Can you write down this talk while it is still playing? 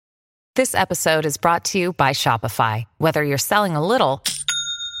This episode is brought to you by Shopify. Whether you're selling a little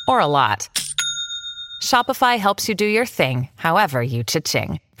or a lot, Shopify helps you do your thing, however you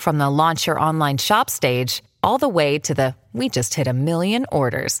cha-ching. From the launch your online shop stage, all the way to the we just hit 1 million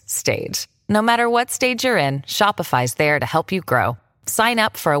orders stage. No matter what stage you're in, Shopify's there to help you grow. Sign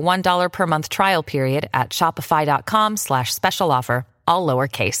up for a $1 per month trial period at shopify.com/special offer, all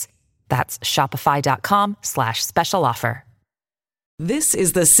lowercase. That's shopify.com/special offer. This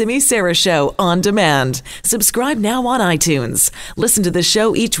is the Simi Sara Show on demand. Subscribe now on iTunes. Listen to the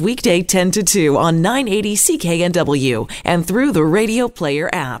show each weekday 10 to 2 on 980 CKNW and through the Radio Player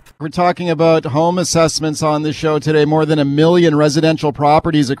app. We're talking about home assessments on the show today. More than 1 million residential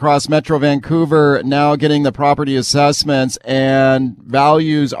properties across Metro Vancouver now getting the property assessments, and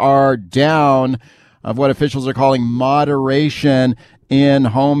values are down of what officials are calling moderation in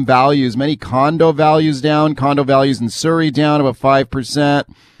home values. Many condo values down. Condo values in Surrey down about 5%.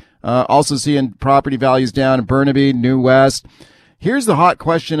 Also seeing property values down in Burnaby, New West. Here's the hot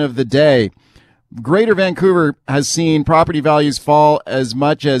question of the day. Greater Vancouver has seen property values fall as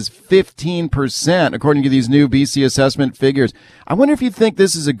much as 15%, according to these new BC assessment figures. I wonder if you think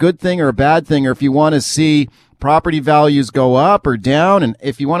this is a good thing or a bad thing, or if you want to see property values go up or down, and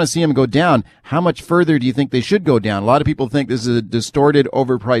if you want to see them go down, how much further do you think they should go down? A lot of people think this is a distorted,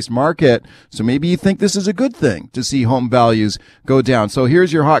 overpriced market, so maybe you think this is a good thing to see home values go down. So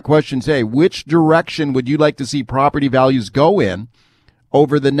here's your hot question today. Which direction would you like to see property values go in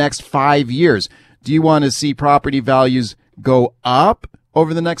over the next 5 years? Do you want to see property values go up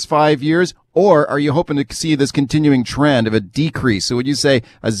over the next 5 years, or are you hoping to see this continuing trend of a decrease? So would you say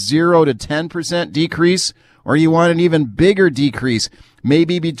a 0 to 10% decrease, or you want an even bigger decrease,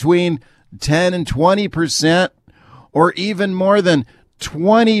 maybe between 10 and 20%, or even more than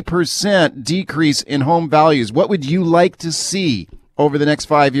 20% decrease in home values? What would you like to see over the next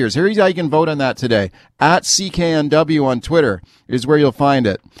 5 years? Here's how you can vote on that today. At CKNW on Twitter is where you'll find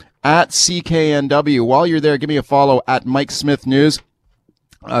it. At CKNW. While you're there, give me a follow at Mike Smith News.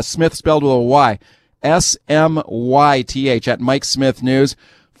 Smith spelled with a Y. SMYTH at Mike Smith News.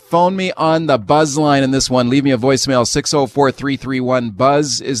 Phone me on the Buzz line in this one. Leave me a voicemail.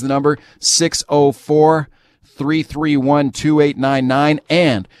 604-331-BUZZ is the number. 604-331-2899.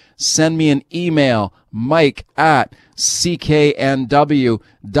 And send me an email, Mike at CKNW.com.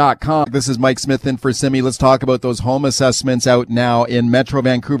 This is Mike Smith in for Simi. Let's talk about those home assessments out now in Metro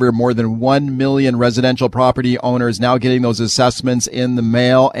Vancouver. More than 1 million residential property owners now getting those assessments in the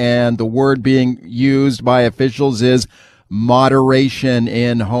mail. And the word being used by officials is moderation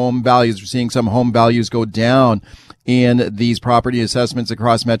in home values. We're seeing some home values go down in these property assessments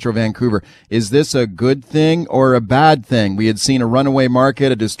across Metro Vancouver. Is this a good thing or a bad thing? We had seen a runaway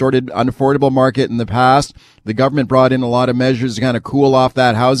market, a distorted, unaffordable market in the past. The government brought in a lot of measures to kind of cool off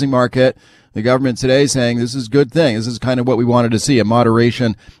that housing market. The government today saying this is a good thing. This is kind of what we wanted to see, a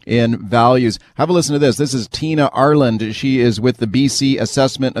moderation in values. Have a listen to this. This is Tina Arland. She is with the BC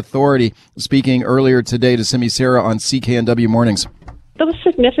Assessment Authority, speaking earlier today to Simi Sara on CKNW Mornings. Those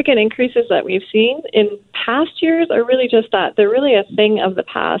significant increases that we've seen in past years are really just that. They're really a thing of the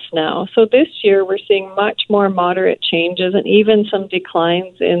past now. So this year we're seeing much more moderate changes and even some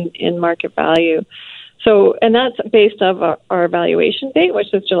declines in market value. So, and that's based on our evaluation date,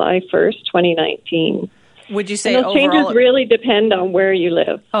 which is July 1st, 2019. Would you say and those overall changes really depend on where you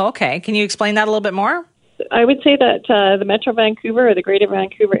live? Oh, okay. Can you explain that a little bit more? I would say that the Metro Vancouver or the Greater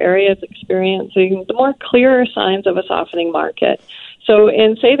Vancouver area is experiencing the more clearer signs of a softening market. So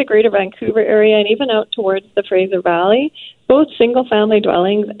in, say, the Greater Vancouver area and even out towards the Fraser Valley, both single-family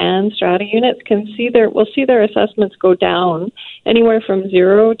dwellings and strata units will see their assessments go down anywhere from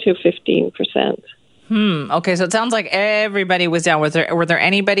 0 to 15%. Okay, so it sounds like everybody was down. Were there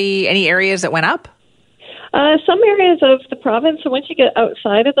any areas that went up? Some areas of the province. So once you get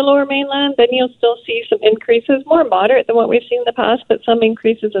outside of the Lower Mainland, then you'll still see some increases, more moderate than what we've seen in the past, but some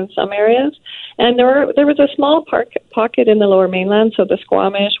increases in some areas. And there was a small pocket in the Lower Mainland, so the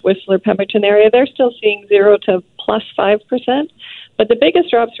Squamish, Whistler, Pemberton area. They're still seeing 0 to plus 5%. But the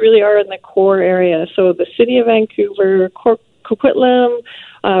biggest drops really are in the core area. So the City of Vancouver, Coquitlam,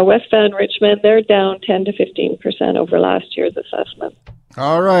 West Van, Richmond, they're down 10 to 15% over last year's assessment.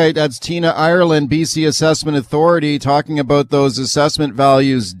 All right, that's Tina Ireland, BC Assessment Authority, talking about those assessment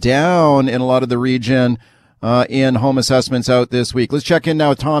values down in a lot of the region in home assessments out this week. Let's check in now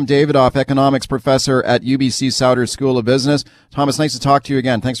with Tom Davidoff, economics professor at UBC Sauder School of Business. Thomas, nice to talk to you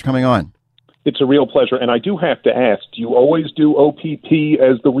again. Thanks for coming on. It's a real pleasure. And I do have to ask, do you always do OPP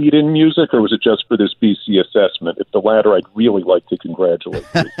as the lead-in music, or was it just for this BC assessment? If the latter, I'd really like to congratulate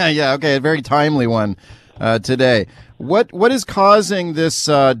you. Yeah, okay, a very timely one today. What is causing this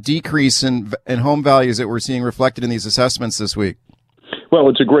decrease in home values that we're seeing reflected in these assessments this week? Well,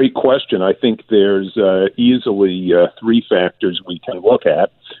 it's a great question. I think there's easily three factors we can look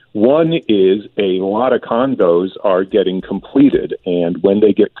at. One is a lot of condos are getting completed, and when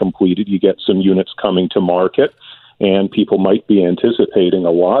they get completed, you get some units coming to market, and people might be anticipating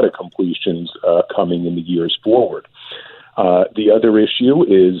a lot of completions coming in the years forward. The other issue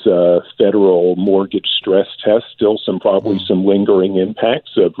is federal mortgage stress tests, still probably some lingering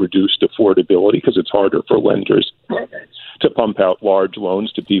impacts of reduced affordability because it's harder for lenders to pump out large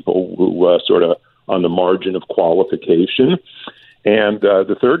loans to people who sort of on the margin of qualification. And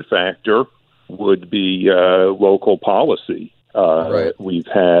the third factor would be local policy. Right. We've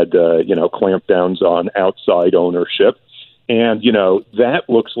had, clampdowns on outside ownership. And, that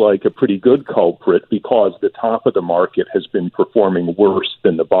looks like a pretty good culprit because the top of the market has been performing worse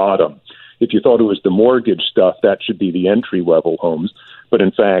than the bottom. If you thought it was the mortgage stuff, that should be the entry-level homes. But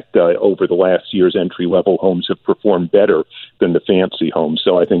in fact, over the last years, entry-level homes have performed better than the fancy homes.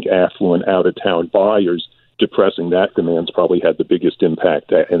 So I think affluent out-of-town buyers depressing that demand's probably had the biggest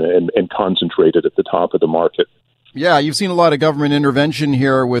impact and concentrated at the top of the market. Yeah, you've seen a lot of government intervention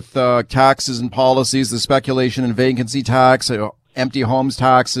here with taxes and policies, the speculation and vacancy tax, empty homes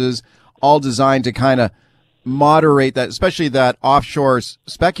taxes, all designed to kind of moderate that, especially that offshore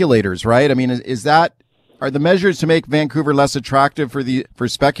speculators, right? I mean, are the measures to make Vancouver less attractive for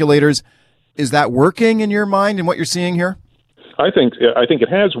speculators? Is that working in your mind and what you're seeing here? I think it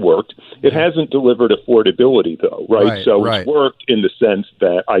has worked. It hasn't delivered affordability, though, right? It's worked in the sense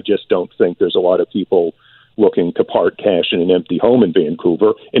that I just don't think there's a lot of people looking to part cash in an empty home in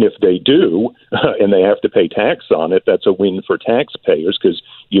Vancouver. And if they do, and they have to pay tax on it, that's a win for taxpayers because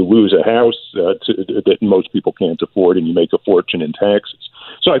you lose a house that most people can't afford and you make a fortune in taxes.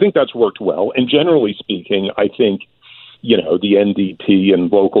 So I think that's worked well. And generally speaking, I think, the NDP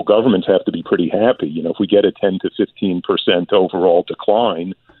and local governments have to be pretty happy. If we get a 10 to 15% overall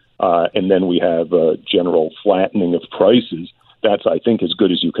decline, and then we have a general flattening of prices, that's, I think, as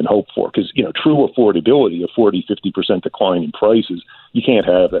good as you can hope for. Because, true affordability, a 40, 50% decline in prices, you can't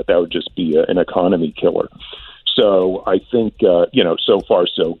have that. That would just be an economy killer. So I think, so far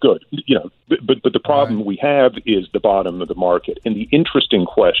so good. But the problem we have is the bottom of the market. And the interesting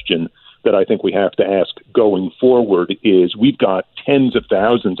question that I think we have to ask going forward is we've got tens of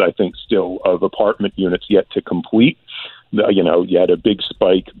thousands, I think, still of apartment units yet to complete. You had a big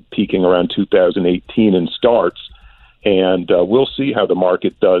spike peaking around 2018 in starts. And we'll see how the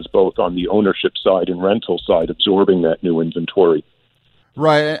market does both on the ownership side and rental side, absorbing that new inventory.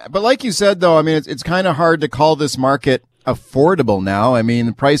 Right. But like you said, though, I mean, it's kind of hard to call this market affordable now. I mean,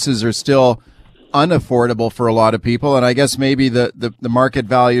 the prices are still unaffordable for a lot of people. And I guess maybe the market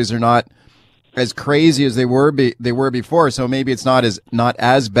values are not as crazy as they were before. So maybe it's not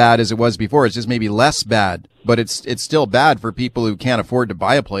as bad as it was before. It's just maybe less bad. But it's still bad for people who can't afford to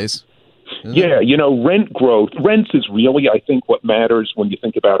buy a place. Yeah, rent growth. Rents is really, I think, what matters when you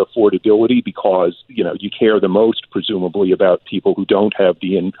think about affordability because, you care the most, presumably, about people who don't have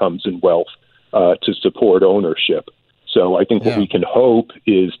the incomes and wealth to support ownership. So I think what we can hope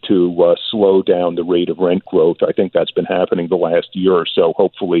is to slow down the rate of rent growth. I think that's been happening the last year or so.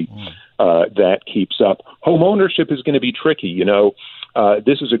 Hopefully that keeps up. Home ownership is going to be tricky,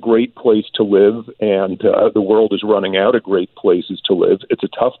 This is a great place to live, and the world is running out of great places to live. It's a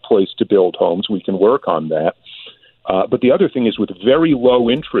tough place to build homes. We can work on that. But the other thing is with very low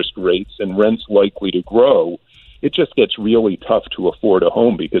interest rates and rents likely to grow, it just gets really tough to afford a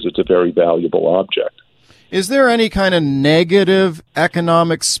home because it's a very valuable object. Is there any kind of negative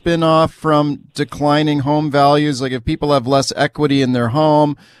economic spin-off from declining home values? Like if people have less equity in their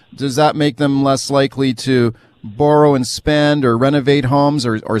home, does that make them less likely to borrow and spend or renovate homes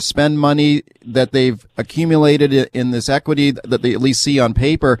or spend money that they've accumulated in this equity that they at least see on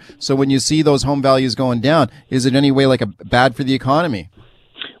paper? So when you see those home values going down, is it any way like bad for the economy?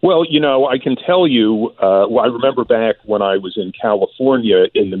 Well, I can tell you, I remember back when I was in California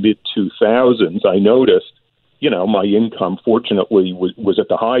in the mid-2000s, I noticed, my income, fortunately, was at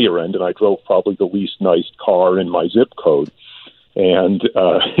the higher end, and I drove probably the least nice car in my zip code. And,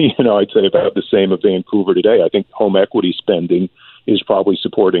 I'd say about the same of Vancouver today. I think home equity spending is probably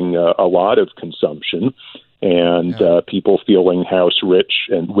supporting a lot of consumption and people feeling house rich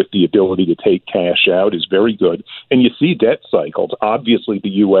and with the ability to take cash out is very good. And you see debt cycles. Obviously, the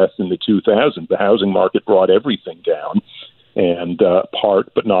U.S. in the 2000s, the housing market brought everything down. And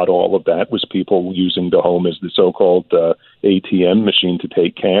part, but not all of that, was people using the home as the so-called ATM machine to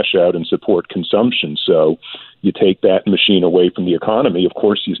take cash out and support consumption. So you take that machine away from the economy, of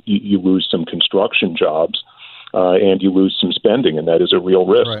course, you lose some construction jobs. and you lose some spending, and that is a real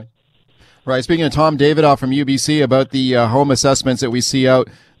risk. Right. Speaking of Tom Davidoff from UBC about the home assessments that we see out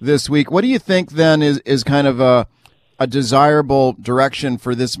this week, what do you think then is kind of a desirable direction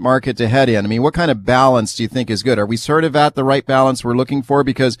for this market to head in? I mean, what kind of balance do you think is good? Are we sort of at the right balance we're looking for?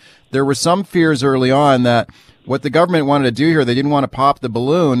 Because there were some fears early on that what the government wanted to do here, they didn't want to pop the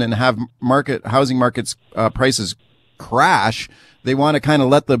balloon and have housing markets prices crash. They want to kind of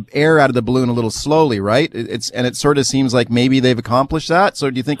let the air out of the balloon a little slowly, right? It sort of seems like maybe they've accomplished that. So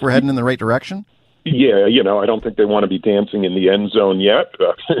do you think we're heading in the right direction? Yeah, I don't think they want to be dancing in the end zone yet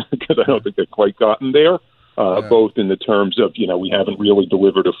because I don't think they've quite gotten there, both in the terms of, we haven't really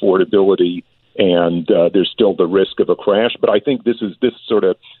delivered affordability and there's still the risk of a crash. But I think this sort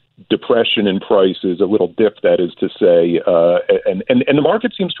of depression in prices, a little dip, that is to say, and the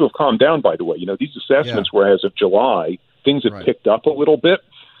market seems to have calmed down, by the way. These assessments were as of July. Things have picked up a little bit.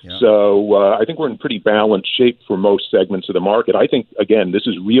 Yeah. So I think we're in pretty balanced shape for most segments of the market. I think, again, this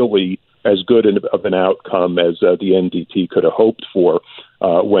is really as good of an outcome as the NDP could have hoped for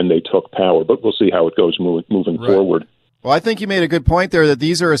when they took power. But we'll see how it goes moving forward. Well, I think you made a good point there that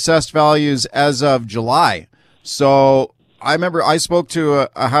these are assessed values as of July. So I remember I spoke to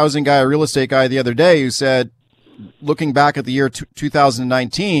a housing guy, a real estate guy the other day who said, looking back at the year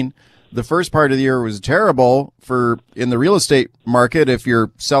 2019, the first part of the year was terrible in the real estate market if you're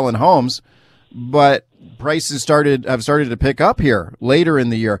selling homes, but prices have started to pick up here later in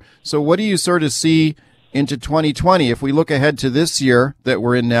the year. So what do you sort of see into 2020? If we look ahead to this year that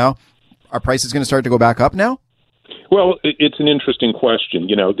we're in now, are prices going to start to go back up now? Well, it's an interesting question.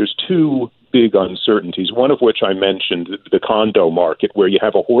 There's two big uncertainties, one of which I mentioned, the condo market, where you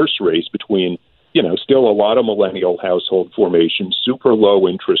have a horse race between still a lot of millennial household formation, super low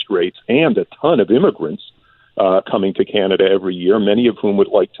interest rates, and a ton of immigrants coming to Canada every year, many of whom would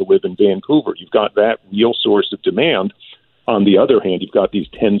like to live in Vancouver. You've got that real source of demand. On the other hand, you've got these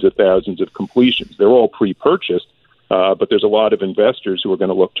tens of thousands of completions. They're all pre-purchased, but there's a lot of investors who are going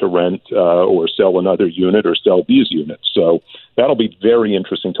to look to rent or sell another unit or sell these units. So that'll be very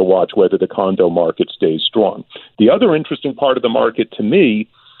interesting to watch whether the condo market stays strong. The other interesting part of the market to me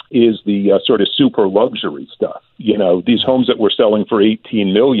is the sort of super luxury stuff. These homes that we're selling for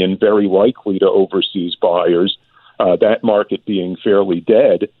 $18 million, very likely to overseas buyers, that market being fairly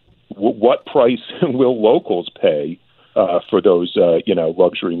dead. What price will locals pay for those,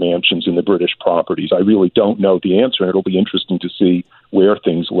 luxury mansions in the British properties? I really don't know the answer, and it'll be interesting to see where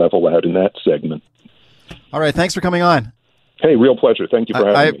things level out in that segment. All right. Thanks for coming on. Hey, real pleasure. Thank you for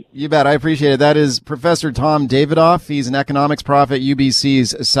having me. You bet. I appreciate it. That is Professor Tom Davidoff. He's an economics prof at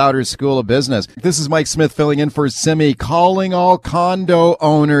UBC's Sauder School of Business. This is Mike Smith filling in for Simi, calling all condo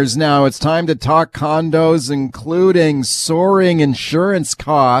owners now. It's time to talk condos, including soaring insurance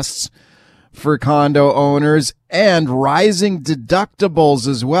costs for condo owners and rising deductibles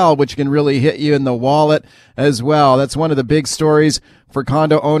as well, which can really hit you in the wallet as well. That's one of the big stories for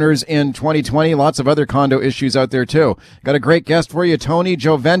condo owners in 2020. Lots of other condo issues out there too. Got a great guest for you, Tony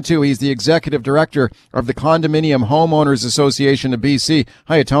Gioventu. He's the executive director of the Condominium Homeowners Association of BC.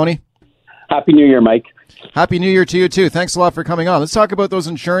 Hiya, Tony. Happy New Year, Mike. Happy New Year to you too. Thanks a lot for coming on. Let's talk about those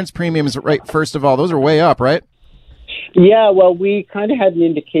insurance premiums. Right, first of all, those are way up, right? Yeah, well, we kind of had an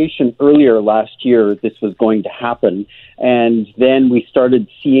indication earlier last year this was going to happen, and then we started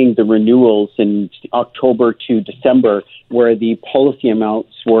seeing the renewals in October to December where the policy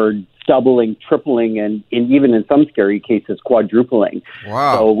amounts were doubling, tripling, and even in some scary cases quadrupling.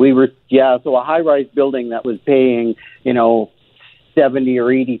 Wow. So a high-rise building that was paying, $70,000 or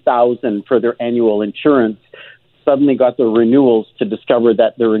 $80,000 for their annual insurance suddenly got their renewals to discover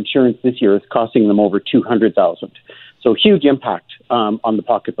that their insurance this year is costing them over $200,000. So huge impact on the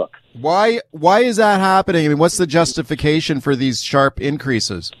pocketbook. Why is that happening? I mean, what's the justification for these sharp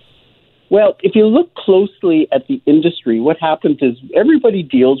increases? Well, if you look closely at the industry, what happens is everybody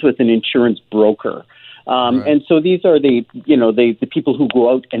deals with an insurance broker. Right. And so these are the people who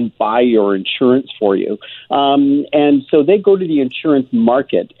go out and buy your insurance for you. And so they go to the insurance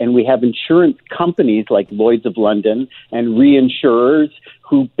market, and we have insurance companies like Lloyd's of London and reinsurers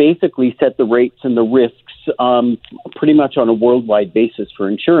who basically set the rates and the risks pretty much on a worldwide basis for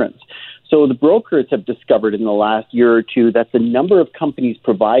insurance. So the brokers have discovered in the last year or two that the number of companies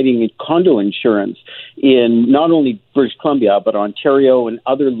providing condo insurance in not only British Columbia, but Ontario and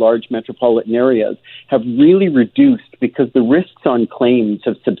other large metropolitan areas have really reduced because the risks on claims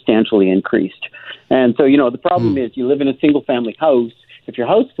have substantially increased. And so, the problem is you live in a single-family house. If your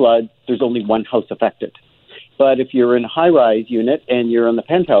house floods, there's only one house affected. But if you're in a high-rise unit and you're in the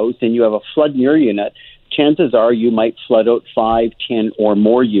penthouse and you have a flood in your unit, chances are you might flood out 5, 10, or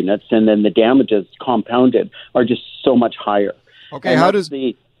more units, and then the damages compounded are just so much higher. Okay,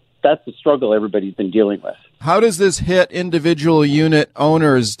 and that's the struggle everybody's been dealing with. How does this hit individual unit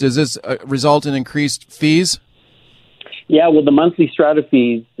owners? Does this result in increased fees? Yeah, well, the monthly strata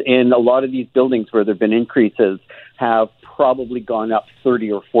fees in a lot of these buildings where there have been increases have probably gone up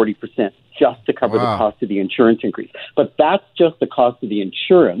 30 or 40% just to cover the cost of the insurance increase. But that's just the cost of the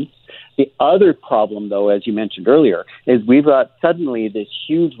insurance. The other problem, though, as you mentioned earlier, is we've got suddenly this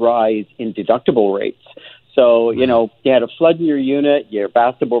huge rise in deductible rates. So, you had a flood in your unit, your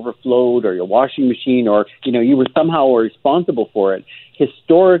bathtub overflowed, or your washing machine, or, you were somehow responsible for it.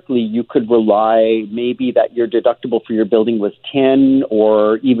 Historically, you could rely maybe that your deductible for your building was $10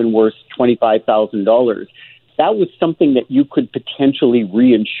 or even worse, $25,000. That was something that you could potentially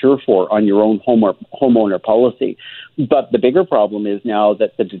reinsure for on your own homeowner policy. But the bigger problem is now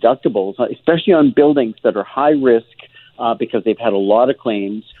that the deductibles, especially on buildings that are high risk because they've had a lot of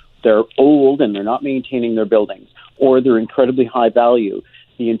claims, they're old and they're not maintaining their buildings, or they're incredibly high value.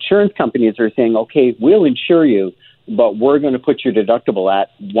 The insurance companies are saying, okay, we'll insure you, but we're going to put your deductible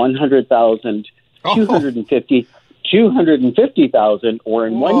at $100,000, $250,000, $250,000, or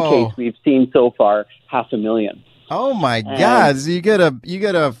in one case we've seen so far, $500,000. Oh my God! So you get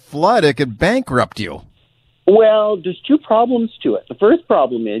a flood, it could bankrupt you. Well, there's two problems to it. The first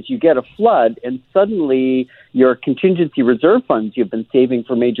problem is you get a flood and suddenly your contingency reserve funds you've been saving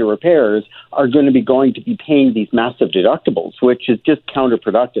for major repairs are going to be paying these massive deductibles, which is just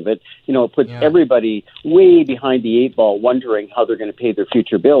counterproductive. It puts everybody way behind the eight ball wondering how they're going to pay their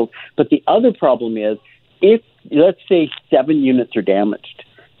future bills. But the other problem is if, let's say, 7 units are damaged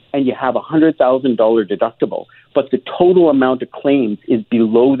and you have a $100,000 deductible, but the total amount of claims is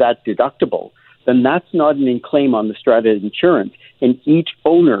below that deductible, then that's not an claim on the strata insurance, and each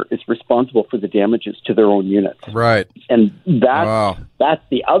owner is responsible for the damages to their own units. Right. And that's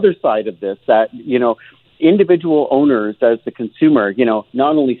the other side of this, that, individual owners as the consumer,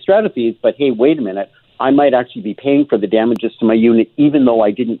 not only strata fees, but hey, wait a minute, I might actually be paying for the damages to my unit even though I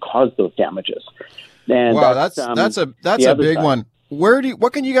didn't cause those damages. And that's a big one.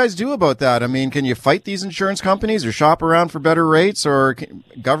 What can you guys do about that? I mean, can you fight these insurance companies or shop around for better rates or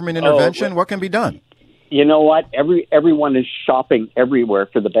government intervention? What can be done? You know what? Everyone is shopping everywhere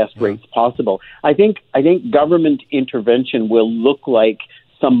for the best rates possible. I think government intervention will look like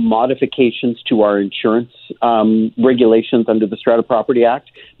some modifications to our insurance regulations under the Strata Property Act,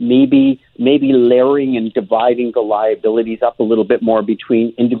 maybe layering and dividing the liabilities up a little bit more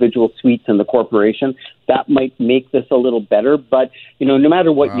between individual suites and the corporation. That might make this a little better. But, no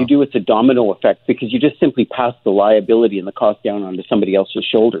matter what you do, it's a domino effect because you just simply pass the liability and the cost down onto somebody else's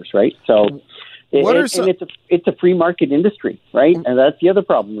shoulders, right? So it's a free market industry, right? And that's the other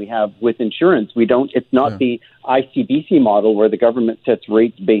problem we have with insurance. It's not the ICBC model where the government sets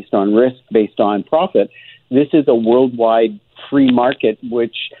rates based on risk, based on profit. This is a worldwide free market,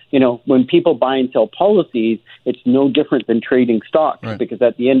 which, when people buy and sell policies, it's no different than trading stocks because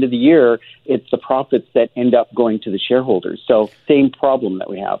at the end of the year, it's the profits that end up going to the shareholders. So same problem that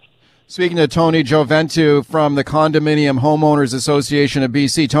we have. Speaking to Tony Gioventu from the Condominium Homeowners Association of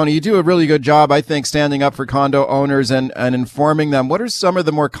BC. Tony, you do a really good job, I think, standing up for condo owners and informing them. What are some of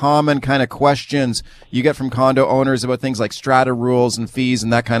the more common kind of questions you get from condo owners about things like strata rules and fees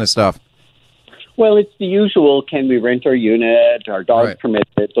and that kind of stuff? Well, it's the usual, can we rent our unit, our dogs permit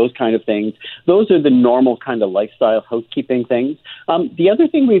it, those kind of things. Those are the normal kind of lifestyle housekeeping things. The other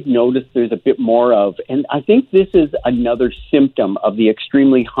thing we've noticed there's a bit more of, and I think this is another symptom of the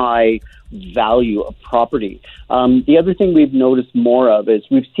extremely high value of property. The other thing we've noticed more of is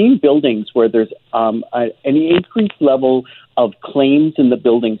we've seen buildings where there's an increased level of claims in the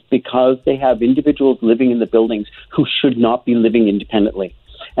buildings because they have individuals living in the buildings who should not be living independently.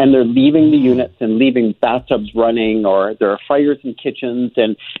 And they're leaving the units and leaving bathtubs running, or there are fires in kitchens.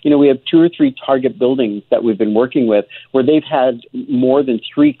 And, we have 2 or 3 target buildings that we've been working with where they've had more than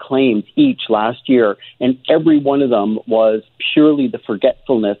 3 claims each last year. And every one of them was purely the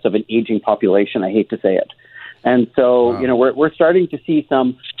forgetfulness of an aging population. I hate to say it. And so, we're starting to see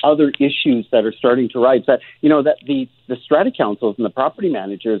some other issues that are starting to rise. That that the strata councils and the property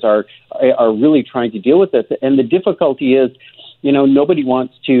managers are really trying to deal with this. And the difficulty is, nobody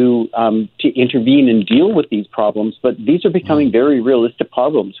wants to intervene and deal with these problems, but these are becoming very realistic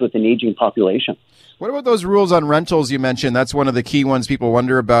problems with an aging population. What about those rules on rentals you mentioned? That's one of the key ones people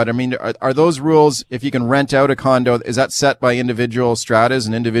wonder about. I mean, are those rules, if you can rent out a condo, is that set by individual stratas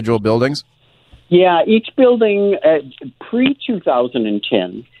and individual buildings? Yeah, each building,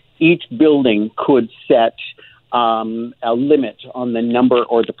 pre-2010, each building could set a limit on the number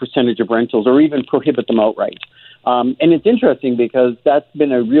or the percentage of rentals, or even prohibit them outright. And it's interesting because that's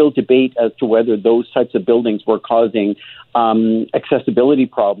been a real debate as to whether those types of buildings were causing accessibility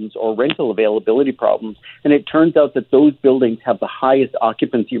problems or rental availability problems. And it turns out that those buildings have the highest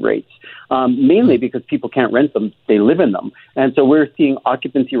occupancy rates, mainly because people can't rent them, they live in them. And so we're seeing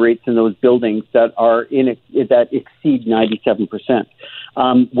occupancy rates in those buildings that are that exceed 97%.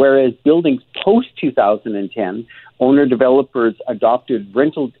 Whereas buildings post-2010, owner-developers adopted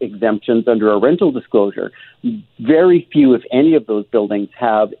rental exemptions under a rental disclosure. Very few, if any, of those buildings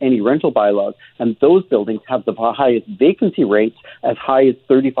have any rental bylaws, and those buildings have the highest vacancy rates, as high as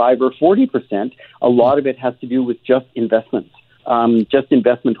 35 or 40%. A lot of it has to do with just investments, just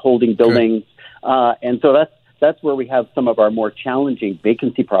investment holding buildings. And so that's where we have some of our more challenging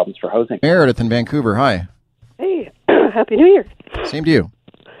vacancy problems for housing. Meredith in Vancouver, hi. Hey, Happy New Year. Same to you.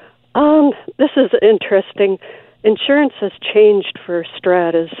 This is interesting. Insurance has changed for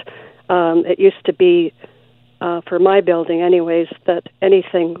stratas. It used to be, for my building anyways, that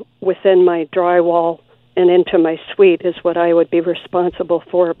anything within my drywall and into my suite is what I would be responsible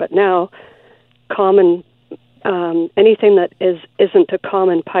for. But now, anything that isn't a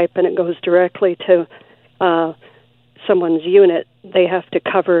common pipe and it goes directly to someone's unit, they have to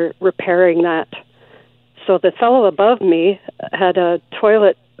cover repairing that. So the fellow above me had a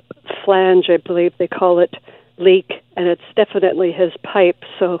toilet flange, I believe they call it, leak, and it's definitely his pipe,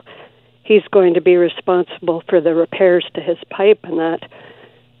 so he's going to be responsible for the repairs to his pipe and that.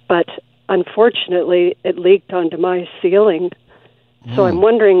 But unfortunately, it leaked onto my ceiling. So I'm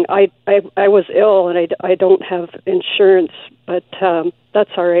wondering, I was ill and I don't have insurance, but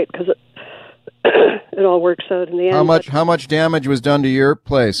that's all right because it all works out in the end. How much damage was done to your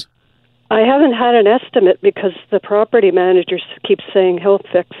place? I haven't had an estimate because the property manager keeps saying he'll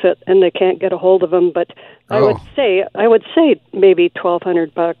fix it and they can't get a hold of him. But I would say maybe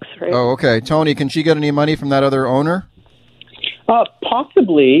 $1,200, right? Oh, okay. Tony, can she get any money from that other owner?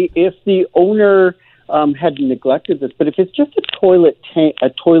 Possibly, if the owner had neglected this. But if it's just a toilet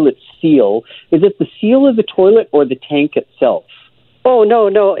seal, is it the seal of the toilet or the tank itself? Oh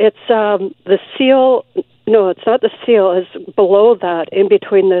no, it's the seal. No, it's not the seal. It's below that, in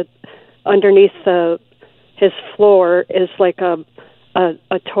between the. Underneath his floor is like a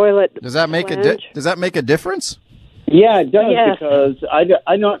toilet. Does that make a difference? Yeah, it does, because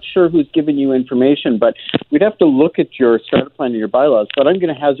I'm not sure who's given you information, but we'd have to look at your strata plan and your bylaws. But I'm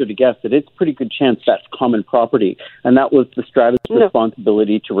going to hazard a guess that it's a pretty good chance that's common property, and that was the strata's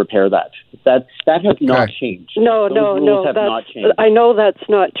responsibility to repair that. That has not changed. No. Not changed. I know that's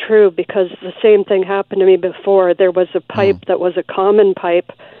not true because the same thing happened to me before. There was a pipe that was a common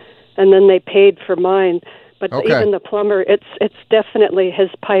pipe, and then they paid for mine. But even the plumber, it's definitely his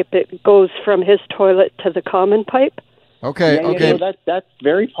pipe. It goes from his toilet to the common pipe. Okay. You know, that's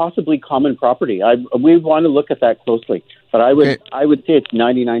very possibly common property. We want to look at that closely. But I would say it's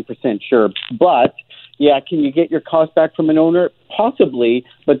 99% sure. But can you get your cost back from an owner? Possibly,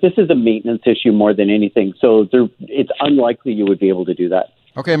 but this is a maintenance issue more than anything. So it's unlikely you would be able to do that.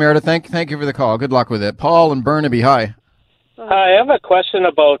 Okay, Meredith. Thank you for the call. Good luck with it. Paul in Burnaby. Hi. I have a question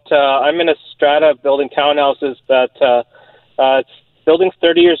about, I'm in a strata building townhouses that it's building's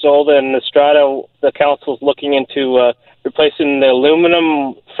 30 years old, and the strata, the council's looking into replacing the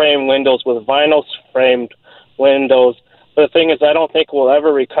aluminum frame windows with vinyl framed windows. But the thing is, I don't think we'll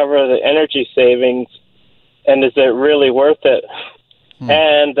ever recover the energy savings, and is it really worth it?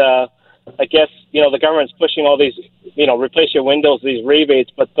 And I guess, the government's pushing all these, replace your windows, these rebates,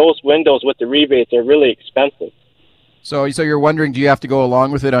 but those windows with the rebates are really expensive. So you're wondering, do you have to go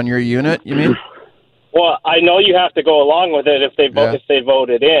along with it on your unit, you mean? Well, I know you have to go along with it if they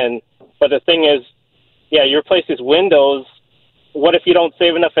vote it in. But the thing is, you replace these windows. What if you don't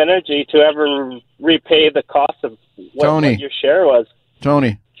save enough energy to ever repay the cost of what your share was?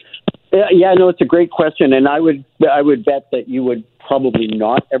 Tony. It's a great question, and I would bet that you would probably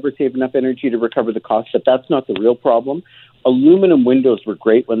not ever save enough energy to recover the cost, but that's not the real problem. Aluminum windows were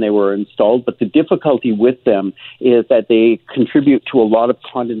great when they were installed, but the difficulty with them is that they contribute to a lot of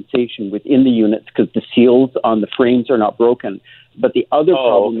condensation within the units because the seals on the frames are not broken. But the other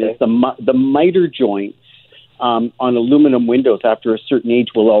problem is the miter joints on aluminum windows after a certain age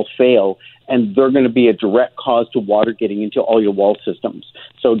will all fail, and they're going to be a direct cause to water getting into all your wall systems.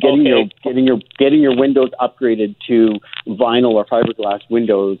 So getting your windows upgraded to vinyl or fiberglass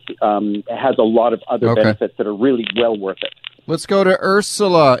windows has a lot of other benefits that are really well worth it. Let's go to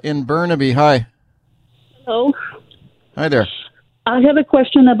Ursula in Burnaby. Hi. Hello. Hi there. I have a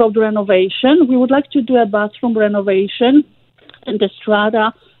question about renovation. We would like to do a bathroom renovation, and the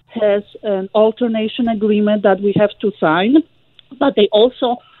strata has an alternation agreement that we have to sign, but they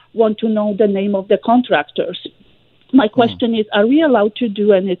also want to know the name of the contractors. My question is, are we allowed to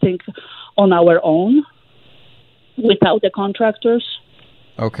do anything on our own without the contractors?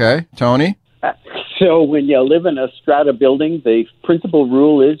 Okay. Tony? So when you live in a strata building, the principal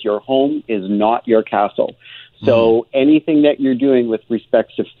rule is your home is not your castle. So anything that you're doing with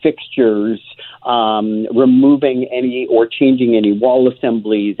respect to fixtures, removing any or changing any wall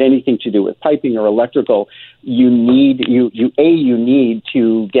assemblies, anything to do with piping or electrical, you need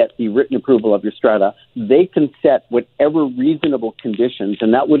to get the written approval of your strata. They can set whatever reasonable conditions,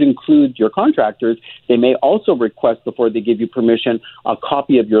 and that would include your contractors. They may also request, before they give you permission, a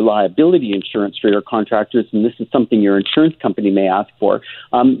copy of your liability insurance for your contractors, and this is something your insurance company may ask for.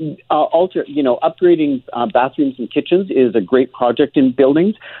 Upgrading bathrooms and kitchens is a great project in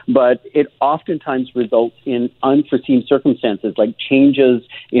buildings, but it oftentimes results in unforeseen circumstances like changes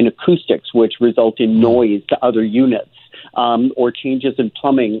in acoustics, which result in noise to other units, or changes in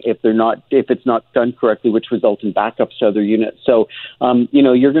plumbing if it's not done correctly, which result in backups to other units. So,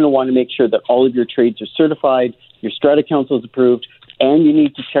 you're going to want to make sure that all of your trades are certified, your strata council is approved, and you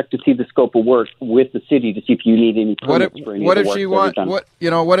need to check to see the scope of work with the city to see if you need any permits for any of the work.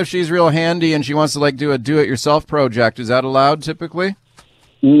 What if she's real handy and she wants to do a do-it-yourself project? Is that allowed typically?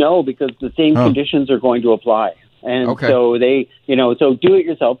 No, because the same conditions are going to apply. And so so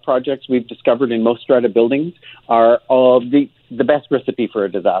do-it-yourself projects we've discovered in most strata buildings are the best recipe for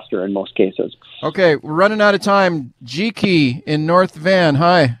a disaster in most cases. Okay, we're running out of time. Jiki in North Van,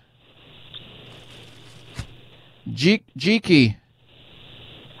 hi. Jiki.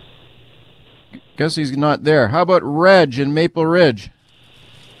 Guess he's not there. How about Reg in Maple Ridge?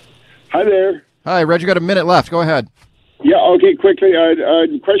 Hi there. Hi, Reg, you got a minute left. Go ahead. Yeah, okay, quickly.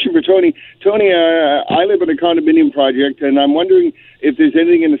 Question for Tony. Tony, I live in a condominium project, and I'm wondering if there's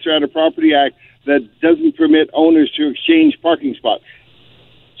anything in the Strata Property Act that doesn't permit owners to exchange parking spots.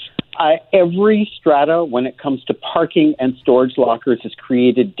 Every strata, when it comes to parking and storage lockers, is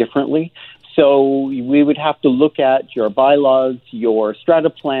created differently. So we would have to look at your bylaws, your strata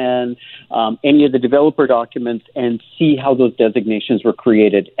plan, any of the developer documents, and see how those designations were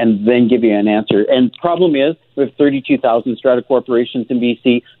created, and then give you an answer. And the problem is, we have 32,000 strata corporations in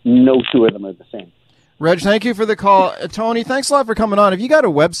BC. No two of them are the same. Reg, thank you for the call. Tony, thanks a lot for coming on. Have you got a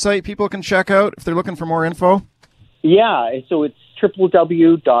website people can check out if they're looking for more info? Yeah, so it's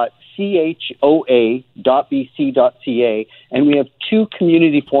www.choa.bc.ca, and we have 2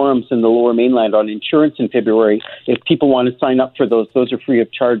 community forums in the Lower Mainland on insurance in February. If people want to sign up for those are free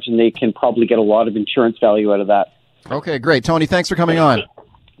of charge, and they can probably get a lot of insurance value out of that. Okay, great. Tony, thanks for coming on.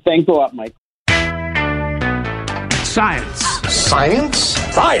 Thanks a lot, Mike. Science. Science?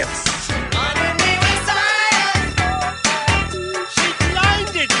 Science.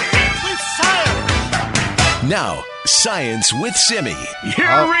 Now, Science with Simi.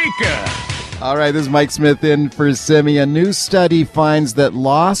 Eureka! All right, this is Mike Smith in for Simi. A new study finds that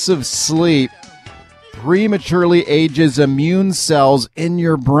loss of sleep prematurely ages immune cells in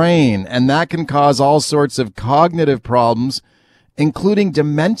your brain, and that can cause all sorts of cognitive problems, including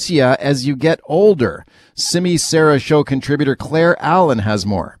dementia as you get older. Simi Sara show contributor Claire Allen has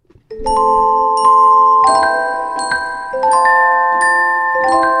more.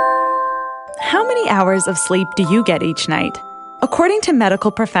 How many hours of sleep do you get each night? According to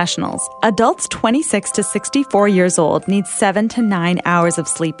medical professionals, adults 26 to 64 years old need 7 to 9 hours of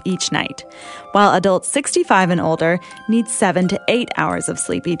sleep each night, while adults 65 and older need 7 to 8 hours of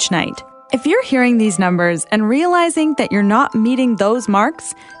sleep each night. If you're hearing these numbers and realizing that you're not meeting those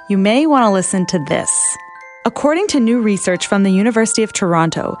marks, you may want to listen to this. According to new research from the University of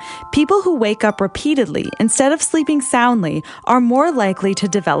Toronto, people who wake up repeatedly instead of sleeping soundly are more likely to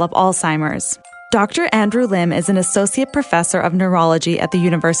develop Alzheimer's. Dr. Andrew Lim is an associate professor of neurology at the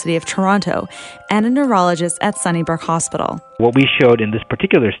University of Toronto and a neurologist at Sunnybrook Hospital. What we showed in this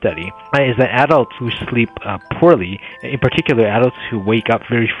particular study is that adults who sleep poorly, in particular adults who wake up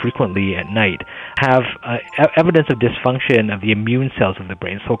very frequently at night, have evidence of dysfunction of the immune cells of the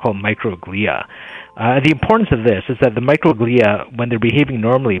brain, so-called microglia. The importance of this is that the microglia, when they're behaving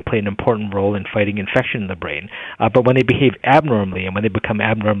normally, play an important role in fighting infection in the brain. But when they behave abnormally and when they become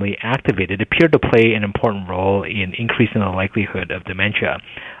abnormally activated, appear to play an important role in increasing the likelihood of dementia.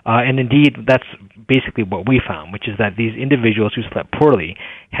 And indeed, that's basically what we found, which is that these individuals who slept poorly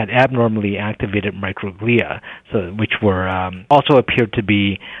had abnormally activated microglia, which were also appeared to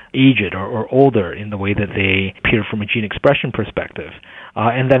be aged or older in the way that they appear from a gene expression perspective.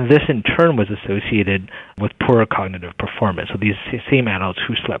 And then this in turn was associated with poorer cognitive performance. So these same adults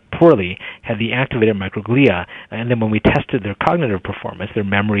who slept poorly had the activated microglia, and then when we tested their cognitive performance, their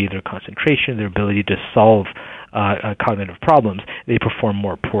memory, their concentration, their ability to solve cognitive problems, they performed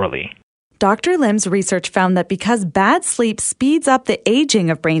more poorly. Dr. Lim's research found that because bad sleep speeds up the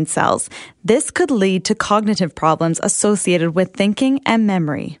aging of brain cells, this could lead to cognitive problems associated with thinking and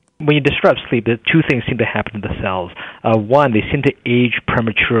memory. When you disrupt sleep, the two things seem to happen to the cells. One, they seem to age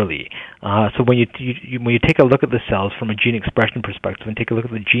prematurely. So when you take a look at the cells from a gene expression perspective and take a look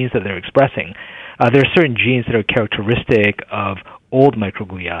at the genes that they're expressing, there are certain genes that are characteristic of old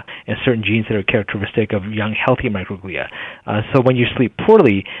microglia and certain genes that are characteristic of young, healthy microglia. So when you sleep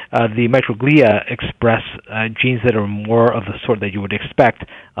poorly, the microglia express genes that are more of the sort that you would expect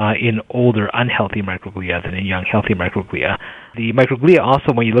in older, unhealthy microglia than in young, healthy microglia. The microglia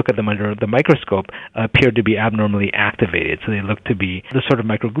also, when you look at them under the microscope, appear to be abnormally activated. So they look to be the sort of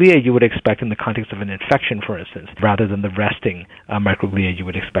microglia you would expect in the context of an infection, for instance, rather than the resting microglia you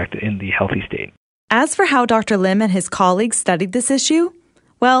would expect in the healthy state. As for how Dr. Lim and his colleagues studied this issue,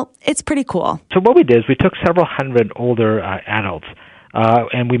 well, it's pretty cool. So what we did is we took several hundred older adults,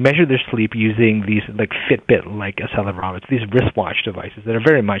 and we measured their sleep using these like Fitbit-like accelerometers, these wristwatch devices that are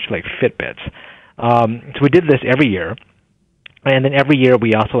very much like Fitbits. So we did this every year. And then every year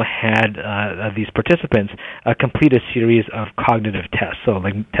we also had these participants complete a series of cognitive tests. So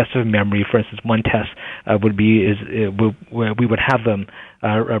like tests of memory, for instance, one test we would have them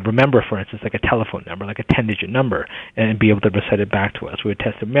remember, for instance, like a telephone number, like a 10-digit number, and be able to recite it back to us. We would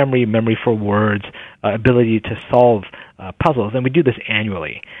test their memory for words, ability to solve puzzles, and we do this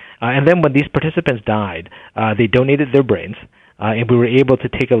annually. And then when these participants died, they donated their brains, and we were able to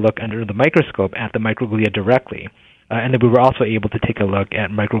take a look under the microscope at the microglia directly. And then we were also able to take a look at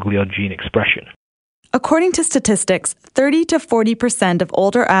microglial gene expression. According to statistics, 30 to 40% of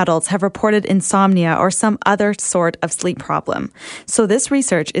older adults have reported insomnia or some other sort of sleep problem. So this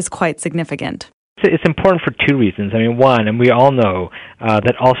research is quite significant. It's important for two reasons. I mean, one, and we all know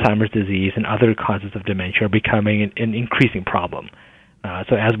that Alzheimer's disease and other causes of dementia are becoming an increasing problem.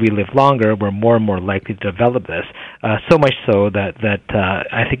 So as we live longer, we're more and more likely to develop this, so much so that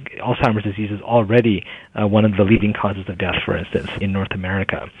I think Alzheimer's disease is already one of the leading causes of death, for instance, in North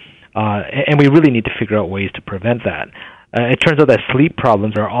America. And we really need to figure out ways to prevent that. It turns out that sleep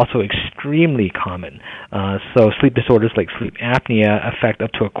problems are also extremely common. So sleep disorders like sleep apnea affect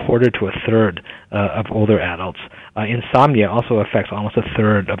up to a quarter to a third of older adults. Insomnia also affects almost a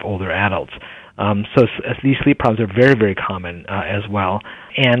third of older adults. So these sleep problems are very, very common as well,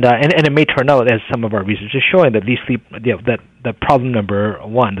 and it may turn out, as some of our research is showing, that that problem number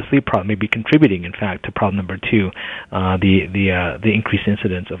one, the sleep problem, may be contributing, in fact, to problem number two, the increased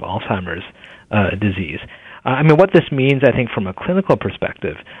incidence of Alzheimer's disease. I mean, what this means, I think, from a clinical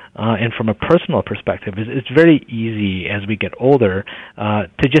perspective and from a personal perspective, is it's very easy as we get older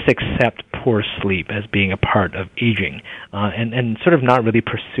to just accept poor sleep as being a part of aging and sort of not really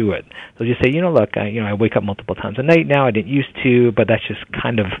pursue it. So just say, look, I wake up multiple times a night now. I didn't used to, but that's just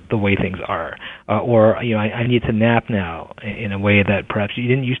kind of the way things are. Or I need to nap now in a way that perhaps you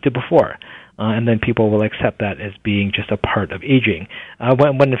didn't used to before. And then people will accept that as being just a part of aging,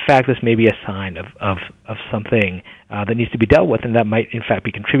 when in fact this may be a sign of something that needs to be dealt with, and that might in fact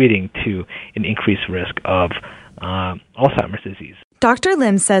be contributing to an increased risk of Alzheimer's disease. Dr.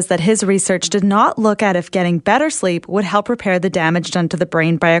 Lim says that his research did not look at if getting better sleep would help repair the damage done to the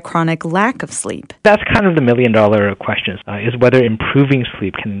brain by a chronic lack of sleep. That's kind of the million-dollar question, is whether improving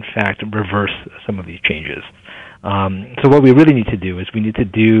sleep can in fact reverse some of these changes. So what we really need to do is we need to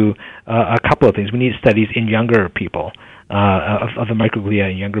do a couple of things. We need studies in younger people, of the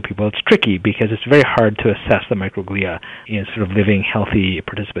microglia in younger people. It's tricky because it's very hard to assess the microglia in sort of living, healthy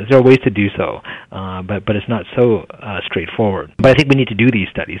participants. There are ways to do so, but it's not so straightforward. But I think we need to do these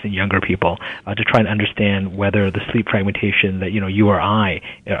studies in younger people to try and understand whether the sleep fragmentation that you or I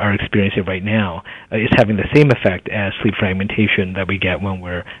are experiencing right now is having the same effect as sleep fragmentation that we get when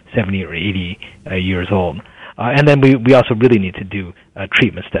we're 70 or 80 years old. And then we also really need to do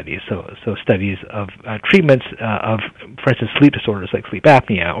treatment studies, so studies of treatments of, for instance, sleep disorders like sleep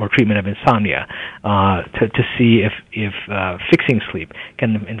apnea or treatment of insomnia, to see if fixing sleep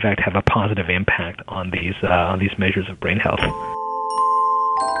can in fact have a positive impact on these measures of brain health.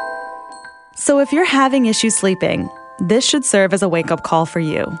 So if you're having issues sleeping, this should serve as a wake-up call for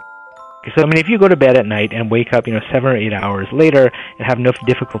you. So, if you go to bed at night and wake up, 7 or 8 hours later and have no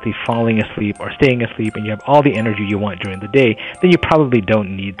difficulty falling asleep or staying asleep, and you have all the energy you want during the day, then you probably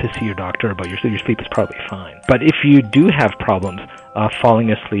don't need to see your doctor about your sleep. Your sleep is probably fine. But if you do have problems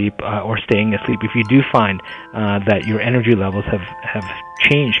falling asleep or staying asleep, if you do find that your energy levels have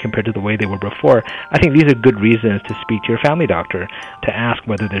changed compared to the way they were before, I think these are good reasons to speak to your family doctor to ask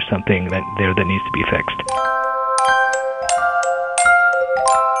whether there's something that needs to be fixed.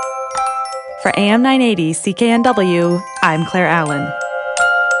 For AM 980 CKNW, I'm Claire Allen.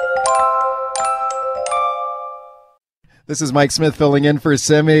 This is Mike Smith filling in for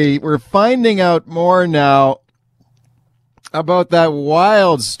Simi. We're finding out more now about that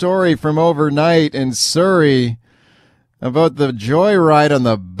wild story from overnight in Surrey about the joyride on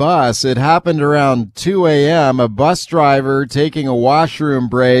the bus. It happened around 2 a.m. A bus driver taking a washroom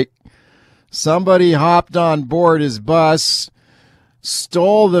break. Somebody hopped on board his bus,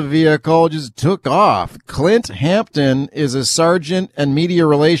 stole the vehicle, just took off. Clint Hampton is a sergeant and media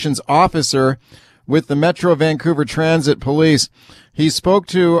relations officer with the Metro Vancouver Transit Police. He spoke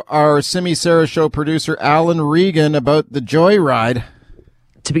to our Simi Sara Show producer, Alan Regan, about the joyride.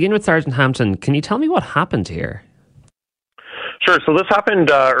 To begin with, Sergeant Hampton, can you tell me what happened here? Sure. So this happened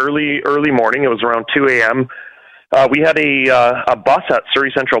early morning. It was around 2 a.m. We had a bus at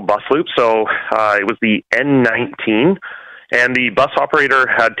Surrey Central Bus Loop, so it was the N19. And the bus operator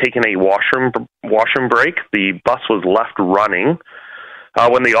had taken a washroom break. The bus was left running.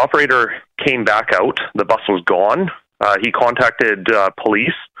 When the operator came back out, the bus was gone. He contacted police.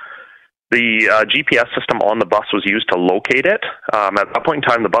 The GPS system on the bus was used to locate it. At that point in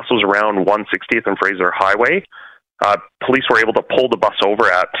time, the bus was around 160th and Fraser Highway. Police were able to pull the bus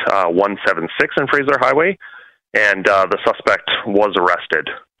over at 176 and Fraser Highway, and the suspect was arrested.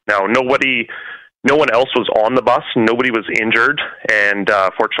 Now, no one else was on the bus. Nobody was injured. And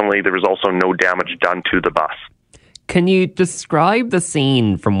fortunately, there was also no damage done to the bus. Can you describe the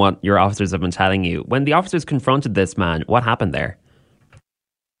scene from what your officers have been telling you? When the officers confronted this man, what happened there?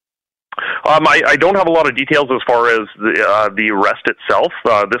 I don't have a lot of details as far as the arrest itself.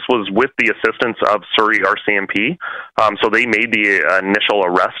 This was with the assistance of Surrey RCMP. So they made the initial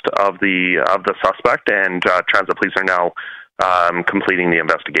arrest of the suspect, and Transit Police are now completing the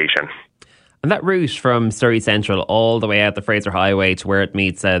investigation. And that route from Surrey Central all the way out the Fraser Highway to where it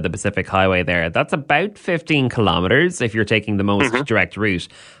meets the Pacific Highway there, that's about 15 kilometres if you're taking the most direct route.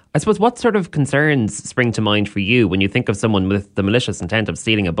 I suppose, what sort of concerns spring to mind for you when you think of someone with the malicious intent of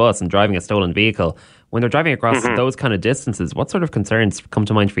stealing a bus and driving a stolen vehicle? When they're driving across those kind of distances, what sort of concerns come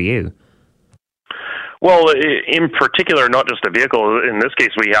to mind for you? Well, in particular, not just a vehicle. In this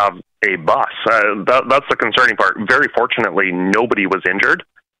case, we have a bus. That's the concerning part. Very fortunately, nobody was injured.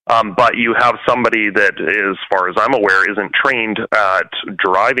 But you have somebody that, as far as I'm aware, isn't trained at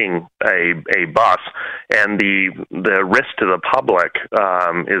driving a bus, and the risk to the public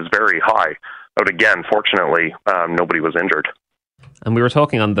is very high. But again, fortunately, nobody was injured. And we were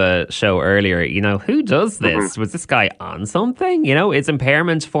talking on the show earlier, who does this? Was this guy on something? Is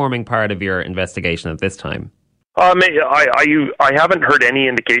impairment forming part of your investigation at this time? I haven't heard any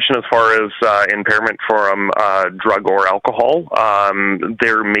indication as far as impairment from drug or alcohol.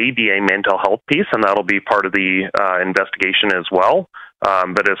 There may be a mental health piece, and that'll be part of the investigation as well.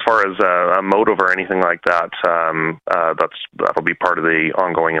 But as far as a motive or anything like that, that'll be part of the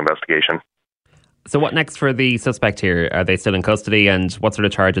ongoing investigation. So what next for the suspect here? Are they still in custody, and what sort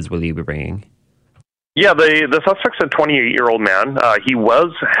of charges will you be bringing? Yeah, the suspect's a 28-year-old man. He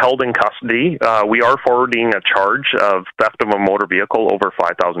was held in custody. We are forwarding a charge of theft of a motor vehicle over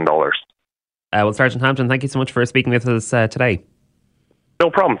 $5,000. Well, Sergeant Hampton, thank you so much for speaking with us today.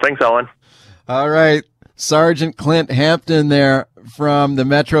 No problem. Thanks, Alan. All right. Sergeant Clint Hampton there from the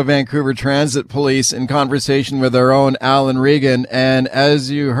Metro Vancouver Transit Police in conversation with our own Alan Regan. And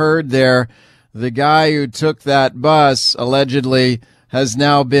as you heard there, the guy who took that bus allegedly has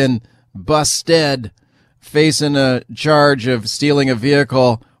now been busted, facing a charge of stealing a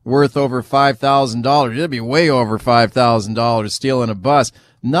vehicle worth over $5,000. It'd be way over $5,000 stealing a bus.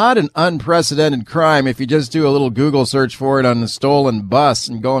 Not an unprecedented crime. If you just do a little Google search for it on the stolen bus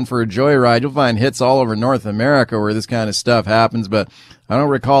and going for a joyride, you'll find hits all over North America where this kind of stuff happens. But I don't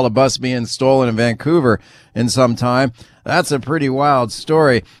recall a bus being stolen in Vancouver in some time. That's a pretty wild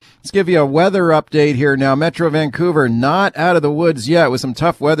story. Let's give you a weather update here now. Metro Vancouver not out of the woods yet with some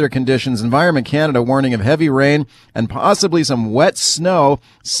tough weather conditions. Environment Canada warning of heavy rain and possibly some wet snow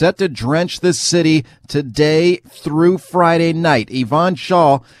set to drench the city today through Friday night. Yvonne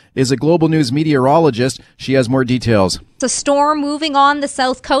Shaw is a Global News meteorologist. She has more details. The storm moving on the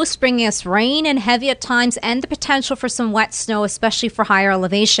south coast, bringing us rain and heavy at times and the potential for some wet snow, especially for higher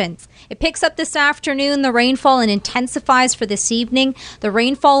elevations. It picks up this afternoon, the rainfall, and intensifies for this evening. The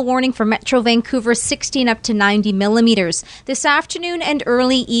rainfall warning for Metro Vancouver, 16 up to 90 millimeters. This afternoon and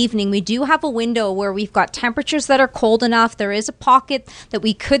early evening, we do have a window where we've got temperatures that are cold enough. There is a pocket that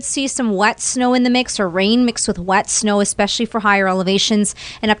we could see some wet snow in the mix, or rain mixed with wet snow, especially for higher elevations,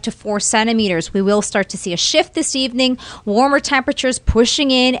 and up to 4 centimeters. We will start to see a shift this evening, warmer temperatures pushing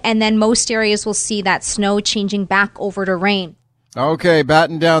in, and then most areas will see that snow changing back over to rain. Okay,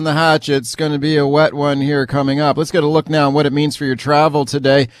 batten down the hatch. It's going to be a wet one here coming up. Let's get a look now at what it means for your travel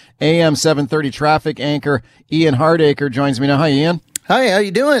today. AM 730 traffic anchor Ian Hardacre joins me now. Hi, Ian. Hi, how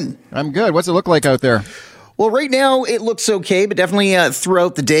you doing? I'm good. What's it look like out there? Well, right now it looks okay, but definitely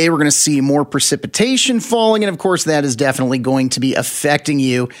throughout the day we're going to see more precipitation falling, and of course that is definitely going to be affecting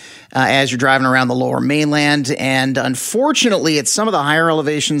you as you're driving around the Lower Mainland. And unfortunately, at some of the higher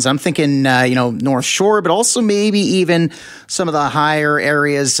elevations, I'm thinking North Shore, but also maybe even some of the higher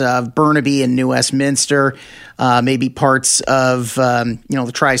areas of Burnaby and New Westminster. Maybe parts of,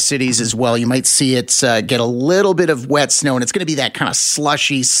 the Tri-Cities as well. You might see it get a little bit of wet snow, and it's going to be that kind of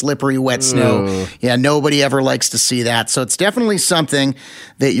slushy, slippery wet snow. Yeah, nobody ever likes to see that. So it's definitely something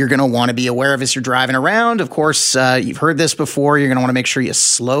that you're going to want to be aware of as you're driving around. Of course, you've heard this before. You're going to want to make sure you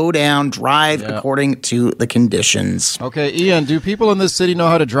slow down, drive according to the conditions. Okay, Ian, do people in this city know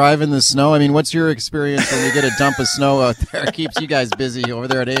how to drive in the snow? I mean, what's your experience when you get a dump of snow out there? It keeps you guys busy over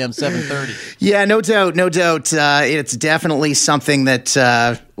there at AM 730. Yeah, no doubt. It's definitely something that,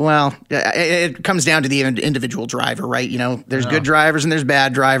 it comes down to the individual driver, right? There's good drivers and there's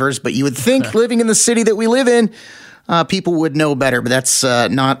bad drivers, but you would think living in the city that we live in, people would know better, but that's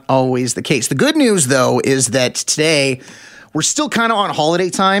not always the case. The good news, though, is that today we're still kind of on holiday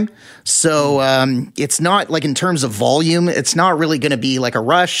time, so it's not like in terms of volume, it's not really going to be like a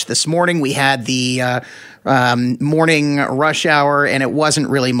rush. This morning we had the morning rush hour, and it wasn't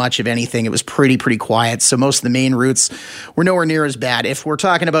really much of anything. It was pretty quiet, so most of the main routes were nowhere near as bad. If we're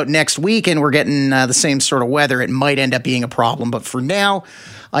talking about next week and we're getting the same sort of weather, it might end up being a problem, but for now,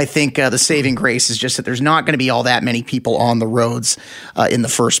 I think the saving grace is just that there's not going to be all that many people on the roads in the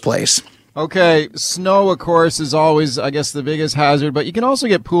first place. Okay, snow, of course, is always, I guess, the biggest hazard, but you can also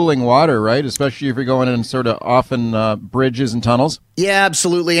get pooling water, right? Especially if you're going in sort of often bridges and tunnels. Yeah,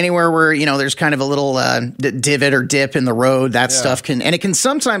 absolutely. Anywhere where, there's kind of a little divot or dip in the road, that stuff can, and it can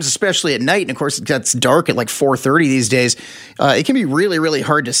sometimes, especially at night, and of course it gets dark at like 4:30 these days, it can be really, really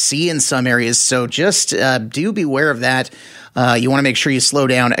hard to see in some areas, so just do beware of that. You want to make sure you slow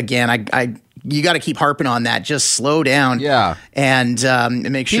down. Again, you got to keep harping on that. Just slow down. Yeah. And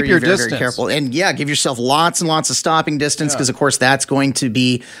make sure you're very, very careful. And give yourself lots and lots of stopping distance because, of course, that's going to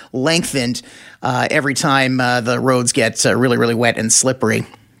be lengthened every time the roads get really, really wet and slippery.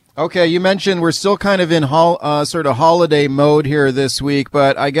 Okay, you mentioned we're still kind of in sort of holiday mode here this week,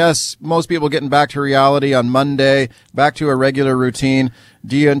 but I guess most people getting back to reality on Monday, back to a regular routine.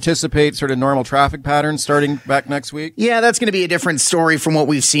 Do you anticipate sort of normal traffic patterns starting back next week? Yeah, that's going to be a different story from what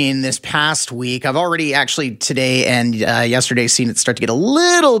we've seen this past week. I've already actually today and yesterday seen it start to get a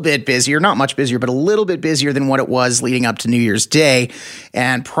little bit busier, not much busier, but a little bit busier than what it was leading up to New Year's Day.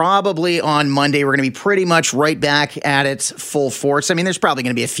 And probably on Monday, we're going to be pretty much right back at it full force. I mean, there's probably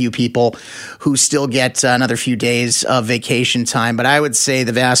going to be a few people who still get another few days of vacation time, but I would say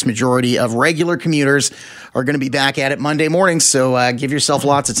the vast majority of regular commuters are going to be back at it Monday morning. So give yourself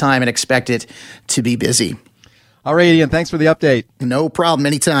lots of time and expect it to be busy. All right, Ian, thanks for the update. No problem.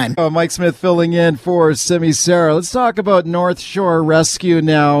 Anytime. Mike Smith filling in for Simi Sara. Let's talk about North Shore Rescue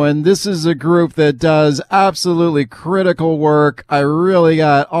now. And this is a group that does absolutely critical work. I really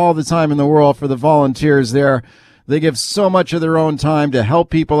got all the time in the world for the volunteers there. They give so much of their own time to help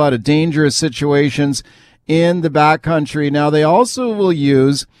people out of dangerous situations in the backcountry. Now, they also will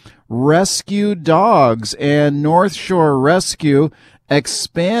use rescue dogs, and North Shore Rescue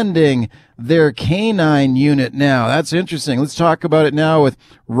expanding their canine unit now. That's interesting. Let's talk about it now with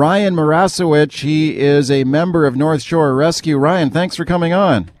Ryan Marasowicz. He is a member of North Shore Rescue. Ryan, thanks for coming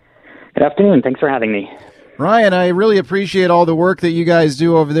on. Good afternoon. Thanks for having me. Ryan, I really appreciate all the work that you guys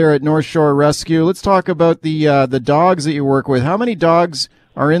do over there at North Shore Rescue. Let's talk about the dogs that you work with. How many dogs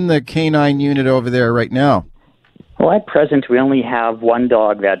are in the canine unit over there right now? Well, at present, we only have one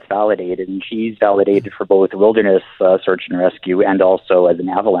dog that's validated, and she's validated for both wilderness search and rescue and also as an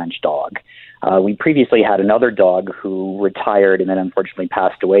avalanche dog. We previously had another dog who retired and then unfortunately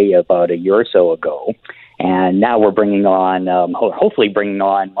passed away about a year or so ago. And now we're bringing on, hopefully bringing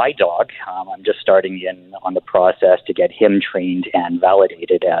on my dog. I'm just starting in on the process to get him trained and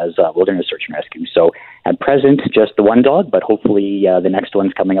validated as wilderness search and rescue. So at present, just the one dog, but hopefully the next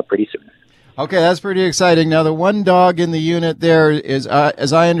one's coming up pretty soon. Okay, that's pretty exciting. Now, the one dog in the unit there is,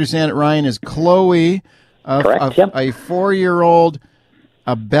 as I understand it, Ryan, is Chloe, Correct, yep. a 4-year-old,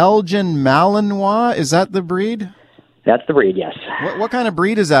 a Belgian Malinois. Is that the breed? That's the breed, yes. What kind of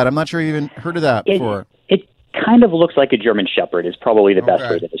breed is that? I'm not sure you even heard of that before. It kind of looks like a German Shepherd is probably the best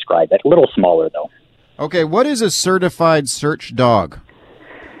way to describe it. A little smaller, though. Okay, what is a certified search dog?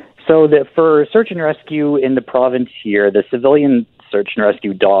 So for search and rescue in the province here, the civilian search and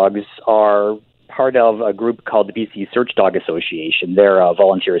rescue dogs are part of a group called the BC Search Dog Association. They're a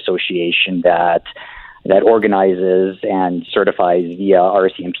volunteer association that organizes and certifies via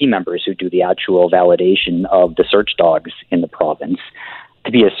RCMP members who do the actual validation of the search dogs in the province.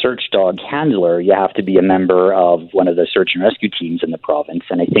 To be a search dog handler, you have to be a member of one of the search and rescue teams in the province.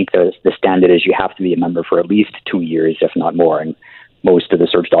 And I think the standard is you have to be a member for at least 2 years, if not more. And most of the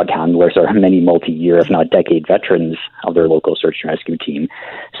search dog handlers are many multi-year, if not decade veterans of their local search and rescue team.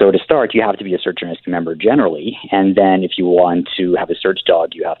 So to start, you have to be a search and rescue member generally. And then if you want to have a search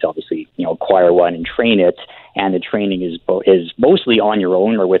dog, you have to obviously, acquire one and train it. And the training is mostly on your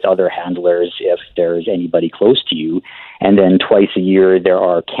own or with other handlers if there's anybody close to you. And then twice a year, there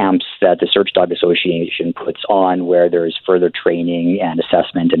are camps that the Search Dog Association puts on where there's further training and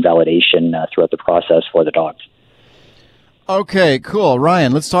assessment and validation throughout the process for the dogs. Okay, cool.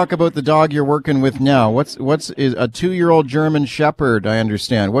 Ryan, let's talk about the dog you're working with now. What's is a 2-year-old German Shepherd, I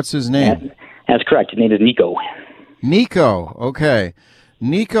understand. What's his name? That's correct. His name is Nico. Nico, okay.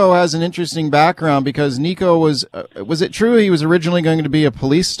 Nico has an interesting background because Nico was it true he was originally going to be a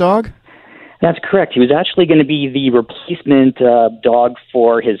police dog? That's correct. He was actually going to be the replacement dog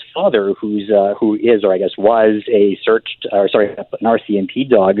for his father, who is, or I guess was, an RCMP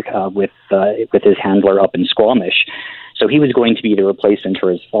dog with his handler up in Squamish. So he was going to be the replacement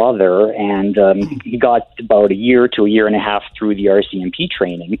for his father, and he got about a year to a year and a half through the RCMP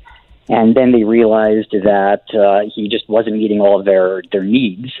training, and then they realized that he just wasn't meeting all of their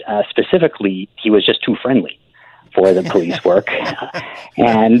needs. Specifically, he was just too friendly for the police work.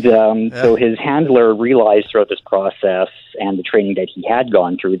 And so his handler realized throughout this process and the training that he had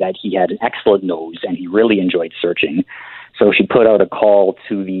gone through that he had an excellent nose and he really enjoyed searching. So she put out a call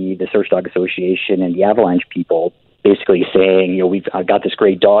to the Search Dog Association and the Avalanche people, basically saying, I've got this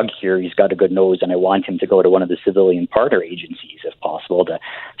great dog here. He's got a good nose, and I want him to go to one of the civilian partner agencies, if possible, to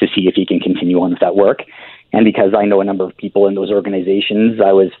see if he can continue on with that work. And because I know a number of people in those organizations,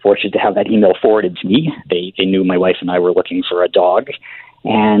 I was fortunate to have that email forwarded to me. They knew my wife and I were looking for a dog.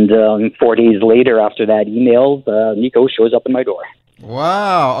 And 4 days later after that email, Nico shows up in my door.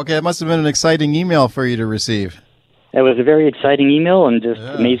 Wow. Okay, it must have been an exciting email for you to receive. It was a very exciting email and just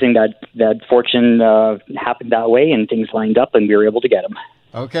amazing that fortune happened that way and things lined up and we were able to get him.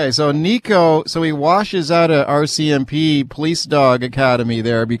 Okay, so Nico, he washes out of RCMP Police Dog Academy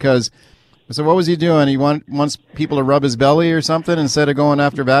there because, so what was he doing? He wants people to rub his belly or something instead of going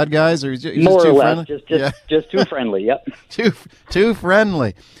after bad guys? Or he's more just too or less, friendly? just too friendly, yep. Too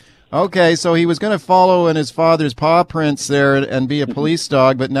friendly. Okay, so he was going to follow in his father's paw prints there and be a police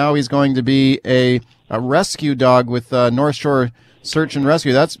dog, but now he's going to be a rescue dog with North Shore Search and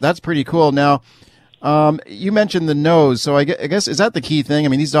Rescue. That's pretty cool. Now, you mentioned the nose, so I guess is that the key thing? I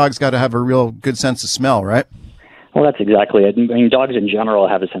mean, these dogs got to have a real good sense of smell, right? Well, that's exactly it. I mean, dogs in general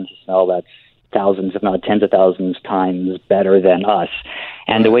have a sense of smell that's thousands, if not tens of thousands times better than us.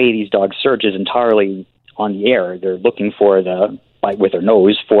 And the way these dogs search is entirely on the air. They're looking for with their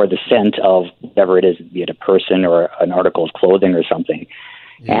nose for the scent of whatever it is, be it a person or an article of clothing or something.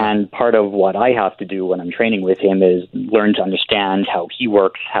 Yeah. And part of what I have to do when I'm training with him is learn to understand how he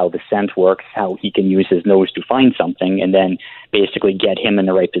works, how the scent works, how he can use his nose to find something, and then basically get him in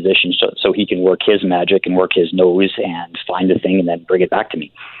the right position so he can work his magic and work his nose and find the thing and then bring it back to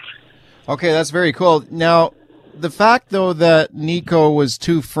me. Okay, that's very cool. Now, the fact, though, that Nico was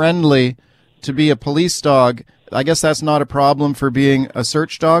too friendly to be a police dog, I guess that's not a problem for being a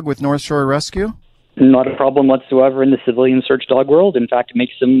search dog with North Shore Rescue? Not a problem whatsoever in the civilian search dog world. In fact, it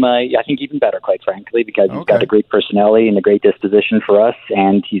makes him, I think, even better, quite frankly, because he's got a great personality and a great disposition for us,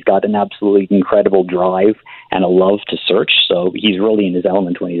 and he's got an absolutely incredible drive and a love to search. So he's really in his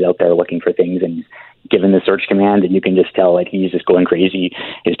element when he's out there looking for things and given the search command, and you can just tell that he's just going crazy.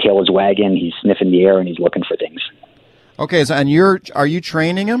 His tail is wagging, he's sniffing the air, and he's looking for things. Okay, so are you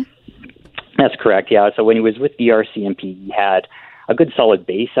training him? That's correct, yeah. So when he was with the RCMP, he had a good solid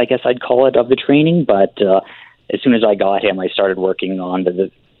base, I guess I'd call it, of the training. But as soon as I got him, I started working on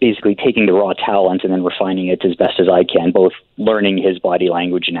basically taking the raw talent and then refining it as best as I can, both learning his body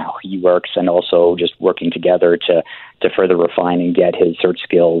language and how he works and also just working together to further refine and get his search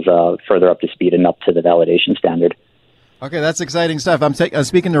skills further up to speed and up to the validation standard. Okay, that's exciting stuff. I'm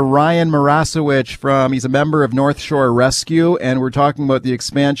speaking to Ryan Marasowicz he's a member of North Shore Rescue, and we're talking about the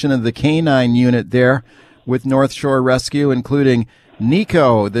expansion of the canine unit there with North Shore Rescue, including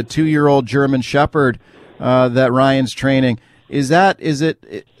Nico, the 2-year-old German Shepherd that Ryan's training. Is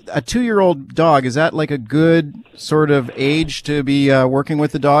it a 2-year-old dog? Is that like a good sort of age to be working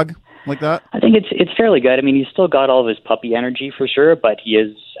with a dog like that? I think it's fairly good. I mean, he's still got all of his puppy energy for sure, but he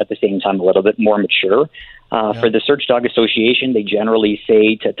is at the same time a little bit more mature. For the Search Dog Association, they generally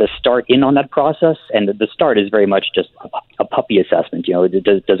say to start in on that process, and the start is very much just a puppy assessment. You know,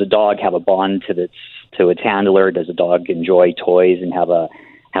 does a dog have a bond to its handler? Does a dog enjoy toys and have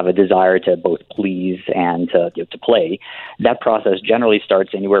a desire to both please and to play? That process generally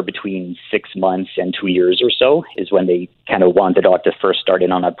starts anywhere between 6 months and 2 years or so is when they kind of want the dog to first start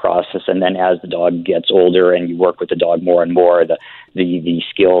in on that process. And then as the dog gets older and you work with the dog more and more, the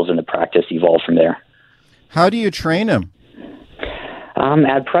skills and the practice evolve from there. How do you train him?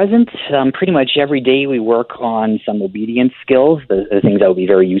 At present, pretty much every day we work on some obedience skills, the things that would be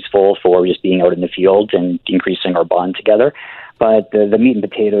very useful for just being out in the field and increasing our bond together. But the meat and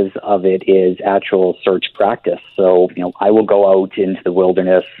potatoes of it is actual search practice. So, I will go out into the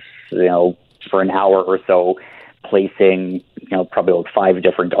wilderness, for an hour or so, placing, probably like 5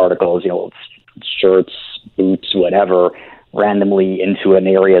 different articles, shirts, boots, whatever, randomly into an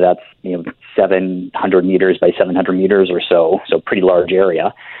area that's 700 meters by 700 meters or so pretty large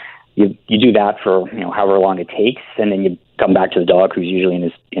area. You do that for however long it takes, and then you come back to the dog, who's usually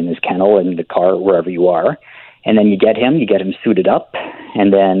in his kennel, in the car, wherever you are, and then you get him suited up,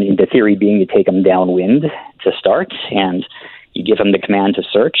 and then the theory being you take him downwind to start, and you give him the command to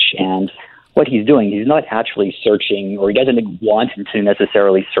search. And what he's doing, he's not actually searching, or he doesn't want to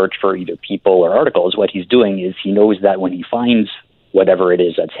necessarily search for either people or articles. What he's doing is he knows that when he finds whatever it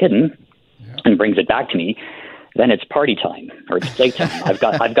is that's hidden and brings it back to me, then it's party time, or it's playtime. I've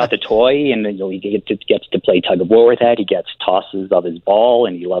got the toy, and then he gets to play tug of war with that. He gets tosses of his ball,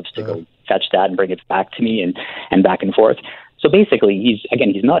 and he loves to go fetch that and bring it back to me, and back and forth. So basically,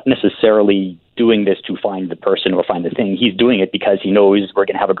 he's not necessarily doing this to find the person or find the thing. He's doing it because he knows we're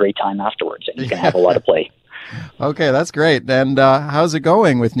going to have a great time afterwards, and he's going to have a lot of play. Okay, that's great. And how's it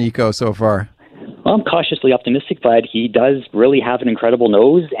going with Nico so far? Well, I'm cautiously optimistic, but he does really have an incredible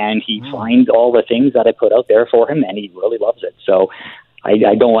nose, and he finds all the things that I put out there for him, and he really loves it. So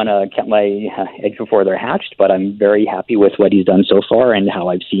I don't want to count my eggs before they're hatched, but I'm very happy with what he's done so far and how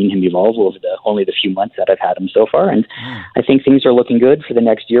I've seen him evolve over only the few months that I've had him so far. And I think things are looking good for the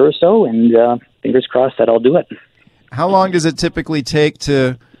next year or so, and fingers crossed that I'll do it. How long does it typically take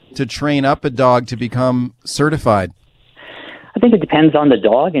to train up a dog to become certified? I think it depends on the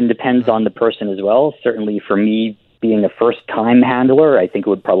dog and depends on the person as well. Certainly for me, being a first-time handler, I think it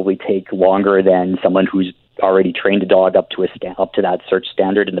would probably take longer than someone who's already trained a dog up to that search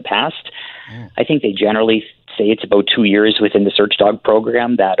standard in the past. I think they generally say it's about 2 years within the Search Dog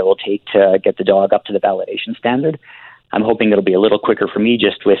program that it will take to get the dog up to the validation standard. I'm hoping it'll be a little quicker for me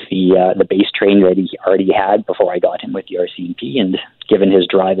just with the base training that he already had before I got him with the RCMP, and given his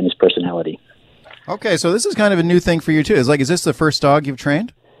drive and his personality. Okay, so this is kind of a new thing for you too. Is this the first dog you've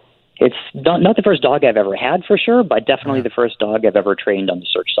trained? It's not the first dog I've ever had for sure, but definitely the first dog I've ever trained on the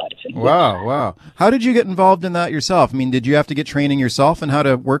search side of things. Wow. How did you get involved in that yourself? I mean, did you have to get training yourself in how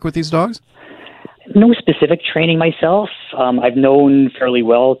to work with these dogs? No specific training myself. I've known fairly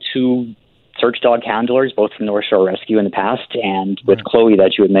well 2 search dog handlers, both from North Shore Rescue in the past, and with Chloe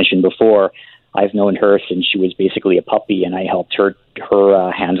that you had mentioned before. I've known her since she was basically a puppy, and I helped her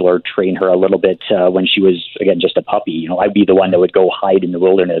handler train her a little bit when she was, again, just a puppy. I'd be the one that would go hide in the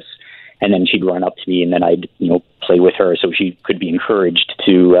wilderness, and then she'd run up to me, and then I'd play with her so she could be encouraged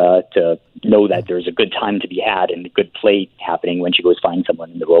to know that there's a good time to be had and a good play happening when she goes find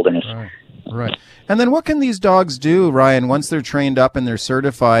someone in the wilderness. Right. And then what can these dogs do, Ryan, once they're trained up and they're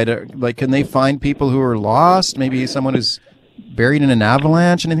certified? Can they find people who are lost? Maybe someone who's buried in an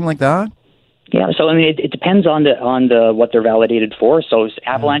avalanche, anything like that? Yeah, so I mean, it depends on what they're validated for. So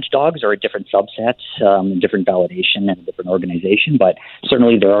avalanche dogs are a different subset, different validation and a different organization. But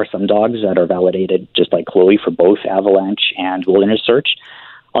certainly there are some dogs that are validated, just like Chloe, for both avalanche and wilderness search.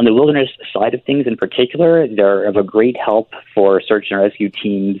 On the wilderness side of things in particular, they're of a great help for search and rescue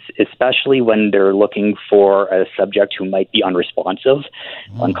teams, especially when they're looking for a subject who might be unresponsive,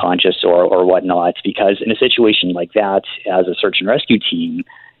 unconscious, or whatnot. Because in a situation like that, as a search and rescue team,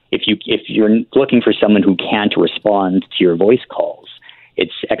 if you're looking for someone who can't respond to your voice calls,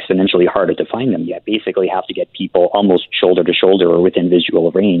 it's exponentially harder to find them. You basically have to get people almost shoulder to shoulder or within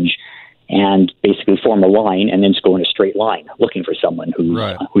visual range. and basically form a line and then just go in a straight line looking for someone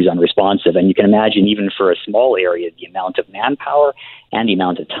who's unresponsive. And you can imagine, even for a small area, the amount of manpower and the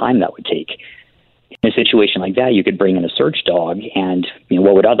amount of time that would take. In a situation like that, you could bring in a search dog, and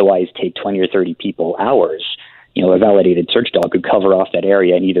what would otherwise take 20 or 30 people hours, a validated search dog could cover off that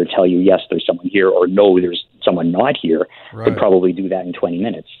area and either tell you, yes, there's someone here, or no, there's someone not here. Could probably do that in 20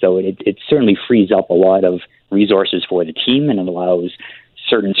 minutes. So it certainly frees up a lot of resources for the team, and it allows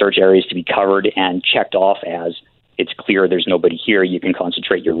certain search areas to be covered and checked off as it's clear there's nobody here. You can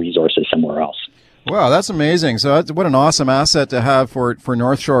concentrate your resources somewhere else. Wow, that's amazing. So what an awesome asset to have for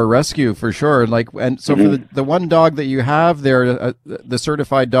North Shore Rescue, for sure. For the one dog that you have there, the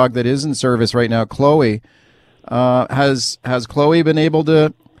certified dog that is in service right now, Chloe, has Chloe been able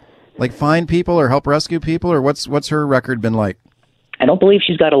to find people or help rescue people, or what's her record been like? I don't believe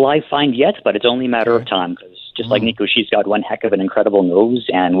she's got a live find yet, but it's only a matter of time, because just like Nico, she's got one heck of an incredible nose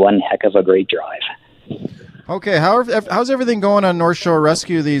and one heck of a great drive. Okay, how's everything going on North Shore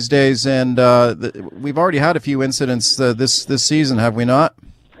Rescue these days? And we've already had a few incidents this season, have we not?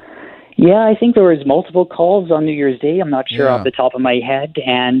 Yeah, I think there was multiple calls on New Year's Day. I'm not sure off the top of my head.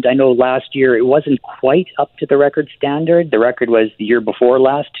 And I know last year it wasn't quite up to the record standard. The record was the year before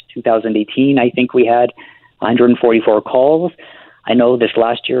last, 2018. I think we had 144 calls. I know this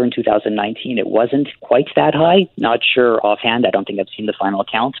last year in 2019, it wasn't quite that high. Not sure offhand. I don't think I've seen the final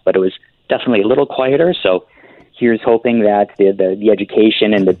counts, but it was definitely a little quieter. So here's hoping that the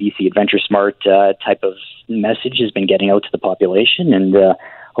education and the BC Adventure Smart type of message has been getting out to the population, and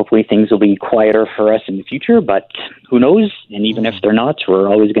hopefully things will be quieter for us in the future, but who knows? And even if they're not, we're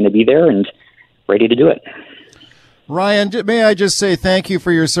always going to be there and ready to do it. Ryan, may I just say thank you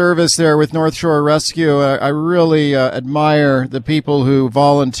for your service there with North Shore Rescue. I really admire the people who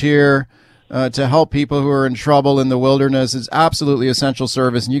volunteer to help people who are in trouble in the wilderness. It's absolutely essential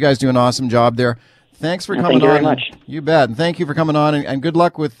service, and you guys do an awesome job there. Thanks for coming on. Thank you very much. You bet. And thank you for coming on, and good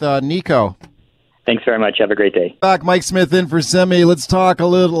luck with Nico. Thanks very much. Have a great day. Back, Mike Smith in for Simi. Let's talk a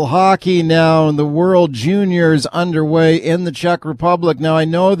little hockey now. And the World Juniors underway in the Czech Republic. Now, I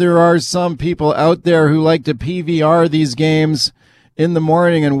know there are some people out there who like to PVR these games in the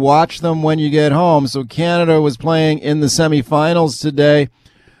morning and watch them when you get home. So Canada was playing in the semifinals today,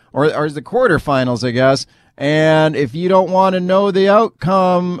 or the quarterfinals, I guess. And if you don't want to know the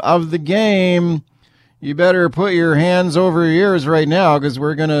outcome of the game, you better put your hands over your ears right now, because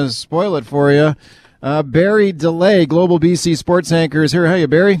we're going to spoil it for you. Barry DeLay, Global BC Sports Anchor, is here. How are you,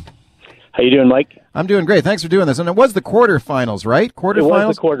 Barry? How you doing, Mike? I'm doing great. Thanks for doing this. And it was the quarterfinals, right? Quarterfinals? It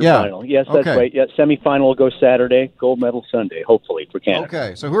was the quarterfinal. Yeah. Yes, that's right. Yeah, semifinal will go Saturday, gold medal Sunday, hopefully, for Canada.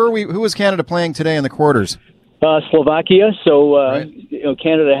 Okay, so who was Canada playing today in the quarters? Slovakia. So,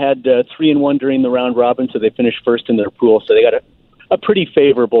 Canada had 3-1 during the round robin, so they finished first in their pool. So they got a pretty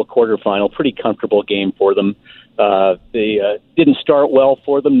favorable quarterfinal, pretty comfortable game for them. They didn't start well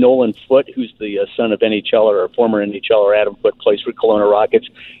for them. Nolan Foote, who's the son of NHLer or former NHLer Adam Foote, plays for Kelowna Rockets,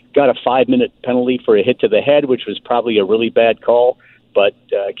 got a 5-minute penalty for a hit to the head, which was probably a really bad call. But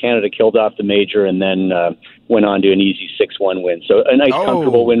Canada killed off the major and then went on to an easy 6-1 win. So a nice,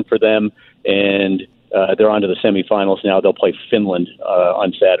 comfortable win for them. And they're on to the semifinals now. They'll play Finland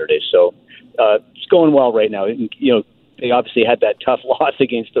on Saturday. So it's going well right now. They obviously had that tough loss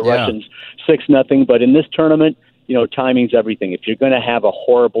against the Russians, 6-0. But in this tournament, timing's everything. If you're going to have a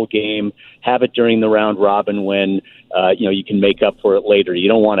horrible game, have it during the round robin when, you can make up for it later. You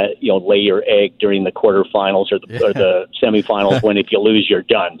don't want to, lay your egg during the quarterfinals or the semifinals when if you lose, you're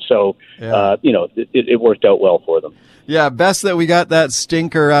done. So, it worked out well for them. Yeah, best that we got that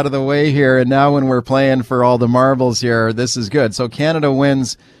stinker out of the way here. And now when we're playing for all the marbles here, this is good. So Canada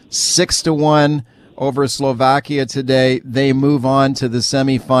wins 6-1 over Slovakia today. They move on to the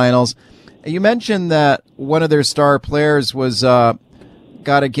semifinals. You mentioned that one of their star players was got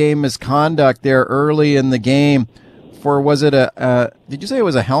a game misconduct there early in the game. Was it did you say it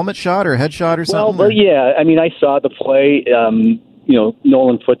was a helmet shot or a head shot or something? Well, yeah. I mean, I saw the play.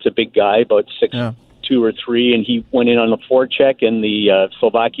 Nolan Foote's a big guy, about 6'2" or 3", and he went in on the forecheck, and the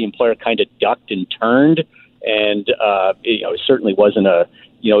Slovakian player kind of ducked and turned, and it certainly wasn't a.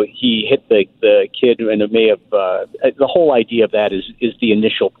 He hit the kid, and it may have. The whole idea of that is the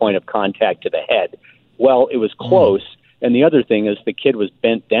initial point of contact to the head. Well, it was close, and the other thing is the kid was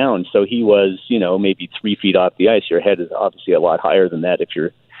bent down, so he was, maybe 3 feet off the ice. Your head is obviously a lot higher than that if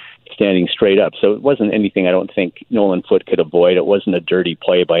you're standing straight up. So it wasn't anything I don't think Nolan Foote could avoid. It wasn't a dirty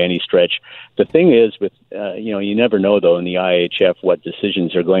play by any stretch. The thing is, with you never know though in the IHF what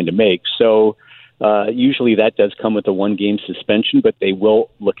decisions they're going to make. So. Usually that does come with a 1-game suspension, but they will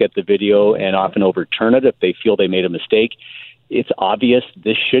look at the video and often overturn it if they feel they made a mistake. it's obvious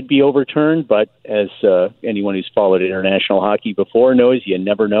this should be overturned, but as anyone who's followed international hockey before knows, you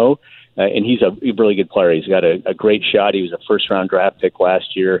never know. And he's a really good player. He's got a great shot. He was a first-round draft pick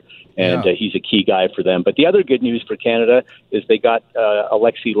last year, and he's a key guy for them. But the other good news for Canada is they got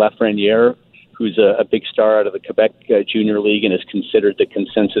Alexis Lafreniere, who's a big star out of the Quebec Junior League and is considered the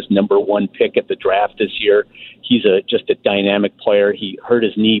consensus number one pick at the draft this year. He's just a dynamic player. He hurt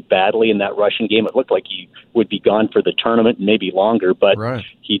his knee badly in that Russian game. It looked like he would be gone for the tournament, maybe longer, but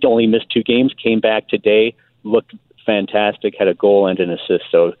he'd only missed 2 games, came back today, looked fantastic, had a goal and an assist.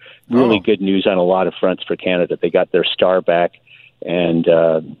 So really good news on a lot of fronts for Canada. They got their star back, and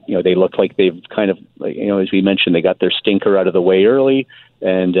they look like they've kind of, as we mentioned, they got their stinker out of the way early,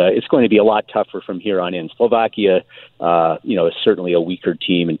 and it's going to be a lot tougher from here on in. Slovakia, is certainly a weaker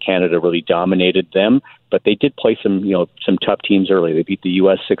team, and Canada really dominated them, but they did play some tough teams early. They beat the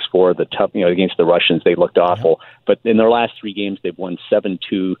U.S. 6-4. Against the Russians, they looked awful, but in their last 3 games, they've won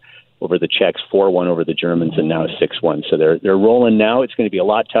 7-2 over the Czechs, 4-1 over the Germans, and now 6-1. So they're rolling now. It's going to be a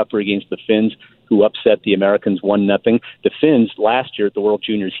lot tougher against the Finns, who upset the Americans 1-0. The Finns last year at the World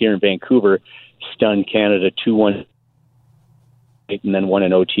Juniors here in Vancouver stunned Canada 2-1, and then won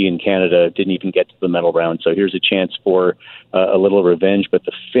an OT, and Canada didn't even get to the medal round. So here's a chance for a little revenge. But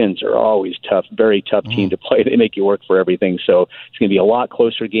the Finns are always tough, very tough team to play. They make you work for everything. So it's going to be a lot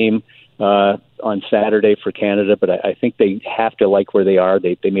closer game on Saturday for Canada, but I think they have to like where they are.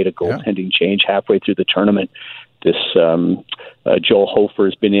 They made a goaltending change halfway through the tournament. This Joel Hofer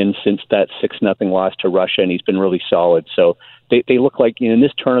has been in since that 6-0 loss to Russia, and he's been really solid. So they look like, in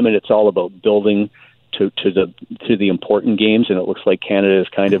this tournament, it's all about building to the important games, and it looks like Canada has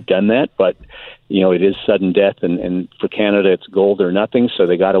kind of done that. But it is sudden death, and for Canada, it's gold or nothing. So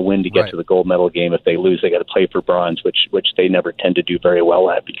they got to win to get to the gold medal game. If they lose, they got to play for bronze, which they never tend to do very well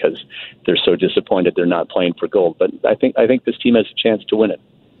at because they're so disappointed they're not playing for gold. But I think this team has a chance to win it.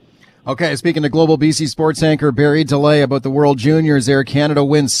 Okay, speaking to Global BC Sports anchor Barry DeLay about the World Juniors there, Canada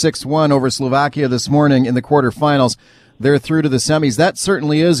wins 6-1 over Slovakia this morning in the quarterfinals. They're through to the semis. That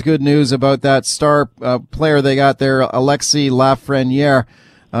certainly is good news about that star player they got there, Alexis Lafreniere.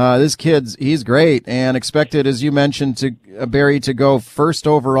 This kid's, he's great and expected, as you mentioned, to Barry, to go first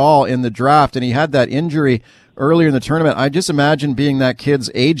overall in the draft. And he had that injury earlier in the tournament. I just imagine being that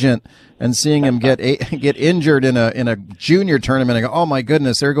kid's agent and seeing him get injured in a junior tournament. I go, oh my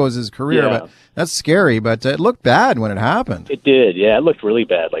goodness, there goes his career. Yeah. But that's scary. But it looked bad when it happened. It did. Yeah, it looked really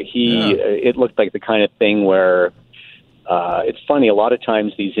bad. Like it looked like the kind of thing where. It's funny. A lot of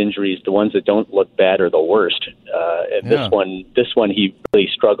times these injuries, the ones that don't look bad, are the worst. And this one, he really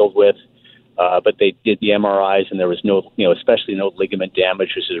struggled with. But they did the MRIs, and there was no, especially no ligament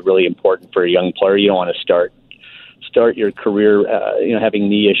damage, which is really important for a young player. You don't want to start your career, having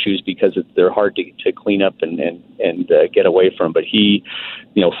knee issues because they're hard to clean up and get away from. But he,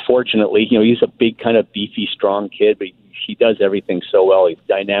 fortunately, he's a big, kind of beefy, strong kid, but he does everything so well. He's a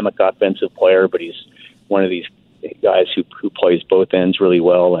dynamic offensive player, but he's one of these guys who plays both ends really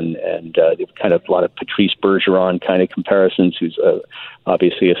well, and they've kind of a lot of Patrice Bergeron kind of comparisons, who's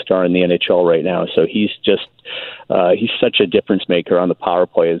obviously a star in the NHL right now. So he's just he's such a difference maker on the power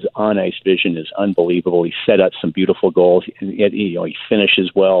play. His on ice vision is unbelievable. He set up some beautiful goals, and yet, he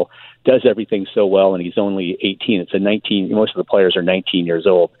finishes well, does everything so well, and he's only 18. It's a 19. Most of the players are 19 years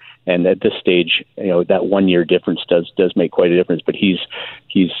old. And at this stage, that 1 year difference does make quite a difference. But he's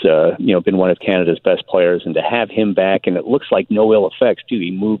been one of Canada's best players, and to have him back, and it looks like no ill effects too.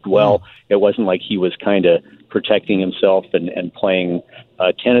 He moved well. It wasn't like he was kind of protecting himself and playing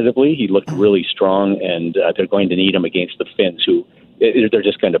tentatively. He looked really strong, and they're going to need him against the Finns, who they're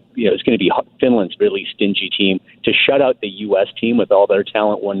just going to, it's going to be Finland's really stingy team. To shut out the U.S. team with all their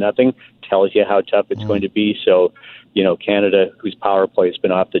talent 1-0 tells you how tough it's going to be. So. Canada, whose power play has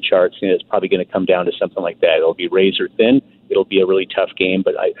been off the charts, it's probably going to come down to something like that. It'll be razor thin. It'll be a really tough game,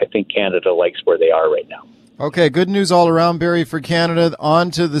 but I think Canada likes where they are right now. Okay, good news all around, Barry, for Canada.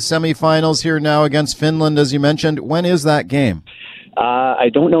 On to the semifinals here now against Finland, as you mentioned. When is that game? I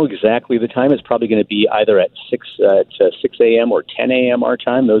don't know exactly the time. It's probably going to be either at 6 a.m. or 10 a.m. our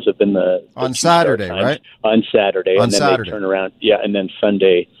time. Those have been the on Saturday, right? On Saturday, and then they turn around. Yeah, and then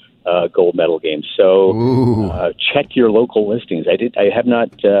Sunday. Gold medal games. So check your local listings. I have not.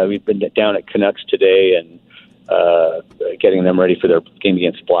 We've been down at Canucks today and getting them ready for their game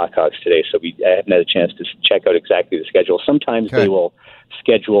against Blackhawks today. So I haven't had a chance to check out exactly the schedule. Sometimes they will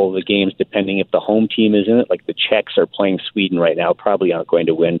schedule the games depending if the home team is in it. Like the Czechs are playing Sweden right now, probably aren't going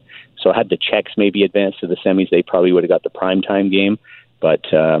to win. So had the Czechs maybe advanced to the semis, they probably would have got the primetime game. But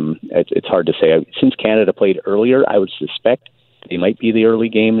it's hard to say. Since Canada played earlier, I would suspect they might be the early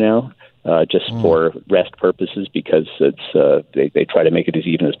game now. just for rest purposes, because it's they try to make it as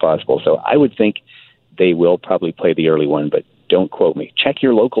even as possible. So I would think they will probably play the early one, but don't quote me. Check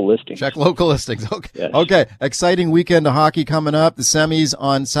your local listings. Check local listings. Okay. Yes. Okay. Exciting weekend of hockey coming up. The semis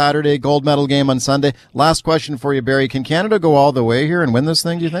on Saturday, gold medal game on Sunday. Last question for you, Barry. Can Canada go all the way here and win this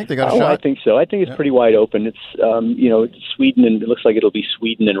thing, do you think? They got a shot? I think so. I think it's pretty wide open. It's, it's Sweden, and it looks like it'll be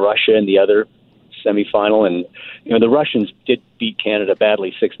Sweden and Russia in the other semifinal. And, the Russians did beat Canada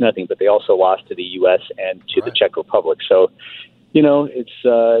badly 6-0, but they also lost to the U.S. and to the Czech Republic. So,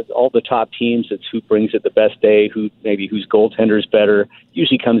 it's all the top teams. It's who brings it the best day, whose goaltender is better.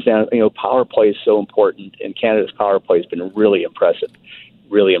 Usually comes down, power play is so important, and Canada's power play has been really impressive.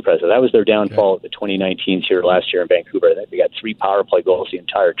 Really impressive. That was their downfall at the 2019 here last year in Vancouver. They got 3 power play goals the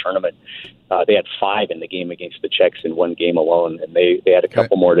entire tournament. They had 5 in the game against the Czechs in one game alone, and they had a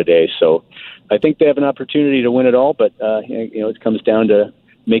couple more today. So I think they have an opportunity to win it all, but it comes down to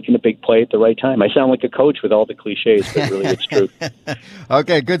making a big play at the right time. I sound like a coach with all the cliches, but really it's true.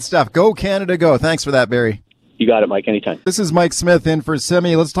 Okay, good stuff. Go Canada, go. Thanks for that, Barry. You got it, Mike. Anytime. This is Mike Smith in for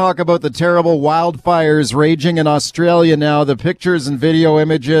Simi. Let's talk about the terrible wildfires raging in Australia now. The pictures and video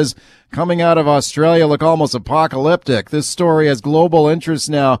images coming out of Australia look almost apocalyptic. This story has global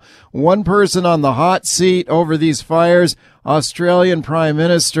interest now. One person on the hot seat over these fires, Australian Prime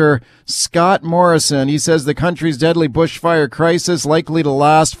Minister Scott Morrison. He says the country's deadly bushfire crisis likely to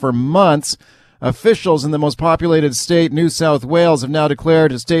last for months. Officials in the most populated state, New South Wales, have now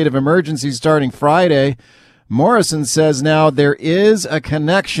declared a state of emergency starting Friday. Morrison says now there is a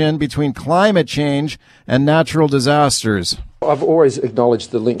connection between climate change and natural disasters. I've always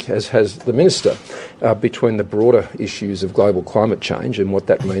acknowledged the link, as has the Minister, between the broader issues of global climate change and what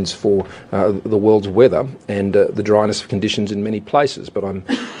that means for the world's weather and the dryness of conditions in many places. But I'm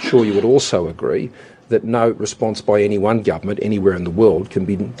sure you would also agree that no response by any one government anywhere in the world can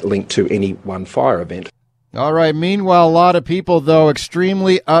be linked to any one fire event. All right. Meanwhile, a lot of people, though,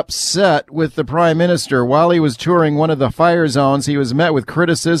 extremely upset with the Prime Minister. While he was touring one of the fire zones, he was met with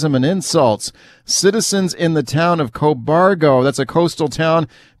criticism and insults. Citizens in the town of Cobargo, that's a coastal town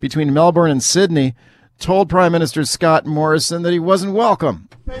between Melbourne and Sydney, told Prime Minister Scott Morrison that he wasn't welcome.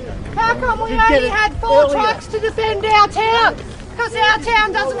 How come we only had 4 trucks to defend our town? Because our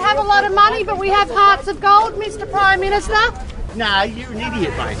town doesn't have a lot of money, but we have hearts of gold, Mr. Prime Minister. No, you're an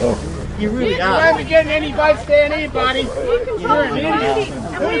idiot, mate. You really are. You won't be getting any votes down here, buddy. You're an idiot.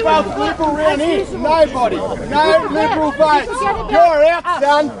 Who votes Liberal around here? Nobody. No Liberal votes. You're out,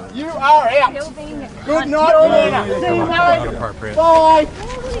 son. You are out. Good night, Leonard. See you, mate. Bye.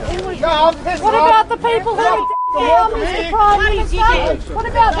 What about the people who are down, Mr. Prime Minister? What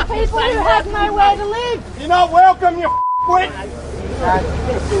about the people who have nowhere to live? You're not welcome, you wit.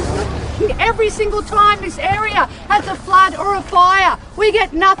 Every single time this area has a flood or a fire, we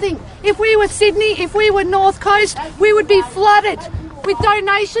get nothing. If we were Sydney, if we were North Coast, we would be flooded with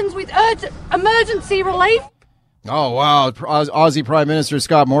donations, with emergency relief. Oh, wow. Aussie Prime Minister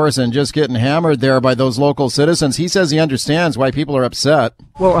Scott Morrison just getting hammered there by those local citizens. He says he understands why people are upset.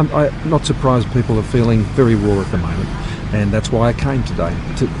 Well, I'm not surprised people are feeling very raw at the moment, and that's why I came today,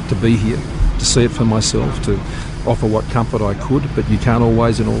 to be here, to see it for myself, to offer what comfort I could, but you can't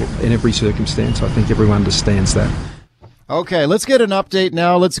always in every circumstance. I think everyone understands that. Okay, let's get an update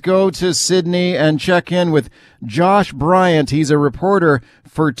now. Let's go to Sydney and check in with Josh Bryant. He's a reporter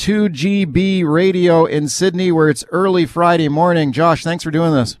for 2GB Radio in Sydney, where it's early Friday morning. Josh, thanks for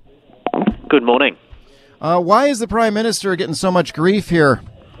doing this. Good morning. Why is the Prime Minister getting so much grief here?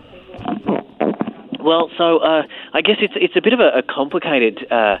 Well, so I guess it's a bit of a complicated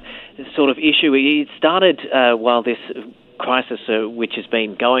sort of issue. It started while this crisis, which has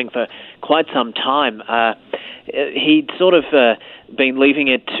been going for quite some time, he'd sort of been leaving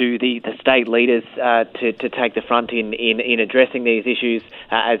it to the state leaders to take the front in addressing these issues,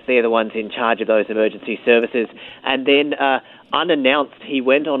 as they're the ones in charge of those emergency services. And then unannounced, he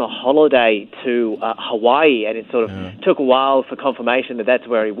went on a holiday to Hawaii, and it sort of took a while for confirmation that that's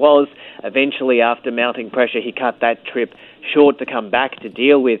where he was. Eventually, after mounting pressure, he cut that trip short to come back to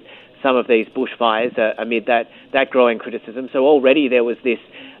deal with some of these bushfires amid that growing criticism. So already there was this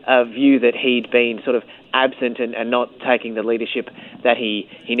view that he'd been sort of absent and not taking the leadership that he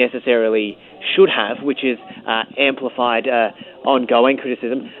necessarily should have, which is amplified ongoing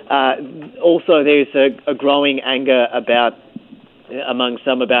criticism. Also, there's a growing anger among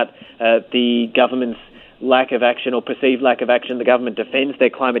some about the government's lack of action or perceived lack of action. The government defends their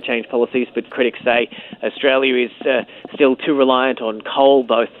climate change policies, but critics say Australia is still too reliant on coal,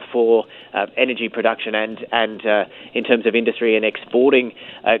 both for energy production and in terms of industry and exporting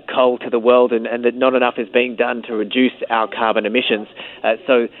coal to the world, and that not enough is being done to reduce our carbon emissions.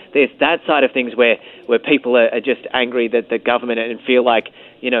 So there's that side of things where people are just angry that the government and feel like,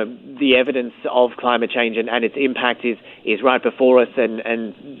 you know, the evidence of climate change and its impact is right before us, and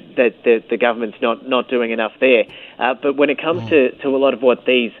that the government's not doing enough there. But when it comes to a lot of what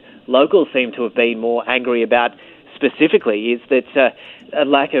these locals seem to have been more angry about specifically is that a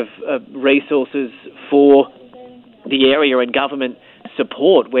lack of resources for the area and government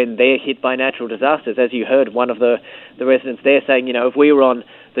support when they're hit by natural disasters. As you heard, one of the residents there saying, you know, if we were on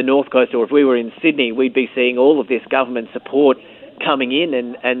the North Coast or if we were in Sydney, we'd be seeing all of this government support coming in,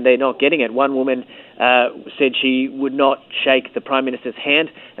 and they're not getting it. One woman said she would not shake the Prime Minister's hand,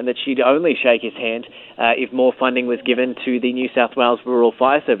 and that she'd only shake his hand if more funding was given to the New South Wales Rural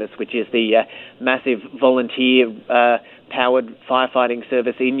Fire Service, which is the massive volunteer powered firefighting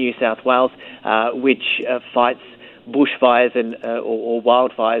service in New South Wales, which fights bushfires and or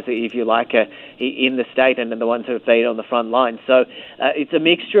wildfires, if you like, in the state, and the ones who have been on the front line. So it's a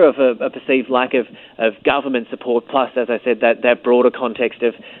mixture of a perceived lack of government support, plus, as I said, that broader context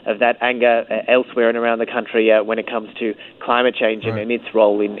of that anger elsewhere and around the country when it comes to climate change and its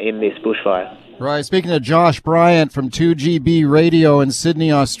role in this bushfire. Right. Speaking to Josh Bryant from 2GB Radio in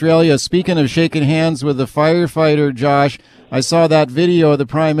Sydney, Australia. Speaking of shaking hands with the firefighter, Josh, I saw that video of the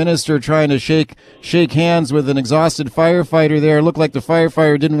Prime Minister trying to shake hands with an exhausted firefighter there. It looked like the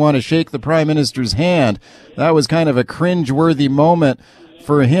firefighter didn't want to shake the Prime Minister's hand. That was kind of a cringe-worthy moment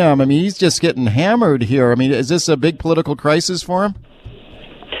for him. I mean, he's just getting hammered here. I mean, is this a big political crisis for him?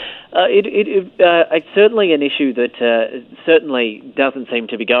 It's certainly an issue that certainly doesn't seem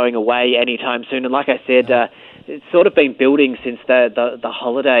to be going away anytime soon. And like I said, it's sort of been building since the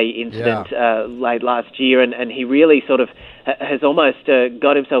holiday incident late last year, and he really sort of has almost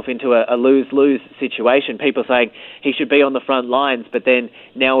got himself into a lose-lose situation. People saying he should be on the front lines, but then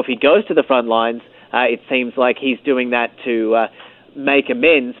now if he goes to the front lines, it seems like he's doing that to make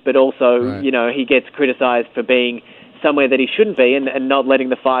amends, but also, you know, he gets criticised for being somewhere that he shouldn't be and not letting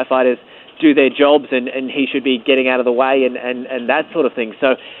the firefighters do their jobs, and he should be getting out of the way and that sort of thing.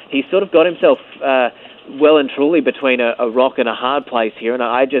 So he's sort of got himself well and truly between a rock and a hard place here, and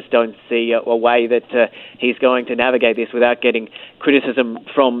I just don't see a way that he's going to navigate this without getting criticism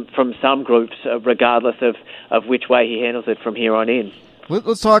from some groups, regardless of which way he handles it from here on in.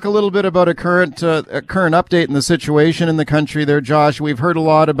 Let's talk a little bit about a current update in the situation in the country there, Josh. We've heard a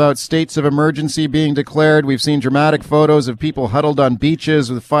lot about states of emergency being declared. We've seen dramatic photos of people huddled on beaches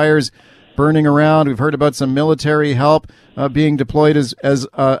with fires burning around. We've heard about some military help being deployed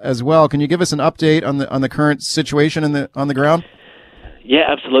as well. Can you give us an update on the current situation on the ground? Yeah,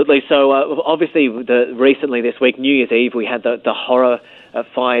 absolutely. So obviously, recently this week, New Year's Eve, we had the horror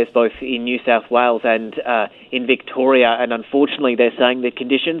fires both in New South Wales and in Victoria, and unfortunately they're saying that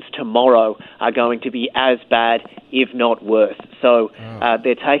conditions tomorrow are going to be as bad, if not worse. So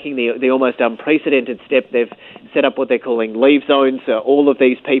they're taking the almost unprecedented step. They've set up what they're calling leave zones. All of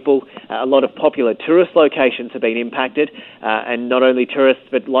these people, a lot of popular tourist locations have been impacted, and not only tourists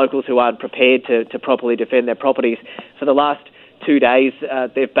but locals who aren't prepared to properly defend their properties. For the last 2 days,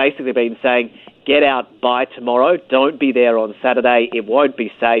 they've basically been saying, get out by tomorrow, don't be there on Saturday, it won't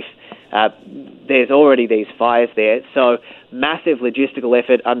be safe. There's already these fires there, so massive logistical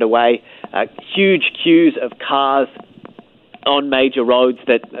effort underway, huge queues of cars on major roads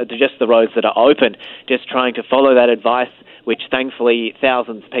that are just the roads that are open, just trying to follow that advice, which thankfully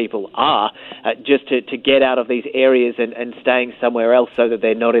thousands of people are, just to get out of these areas and staying somewhere else so that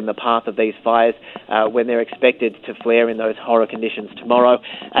they're not in the path of these fires when they're expected to flare in those horror conditions tomorrow.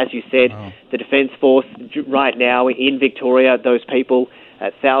 As you said, the Defence Force right now in Victoria, those people,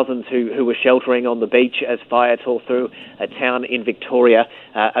 thousands who were sheltering on the beach as fire tore through a town in Victoria.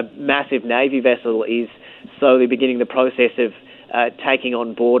 A massive Navy vessel is slowly beginning the process of taking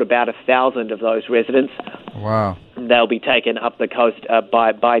on board about 1,000 of those residents. Wow. They'll be taken up the coast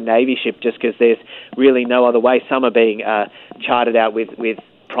by Navy ship just because there's really no other way. Some are being chartered out with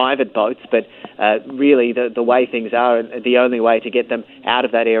private boats, but really the way things are, the only way to get them out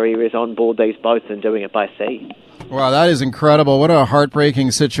of that area is on board these boats and doing it by sea. Wow, that is incredible. What a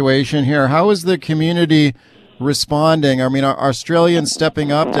heartbreaking situation here. How is the community responding? I mean, are Australians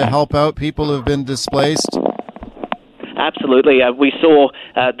stepping up to help out people who have been displaced? absolutely. We saw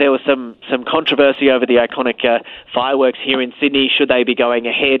there was some controversy over the iconic fireworks here in Sydney. Should they be going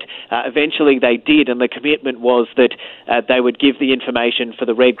ahead? Eventually they did, and the commitment was that they would give the information for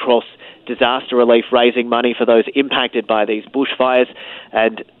the Red Cross disaster relief, raising money for those impacted by these bushfires,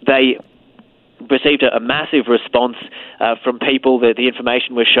 and they received a massive response from people. That the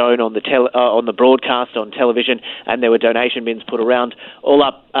information was shown on the broadcast on television, and there were donation bins put around. All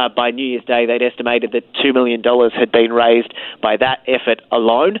up by New Year's Day, they'd estimated that $2 million had been raised by that effort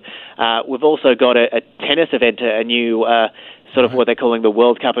alone. We've also got a tennis event, a new sort of what they're calling the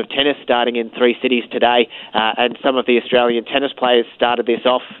World Cup of Tennis, starting in 3 cities today, and some of the Australian tennis players started this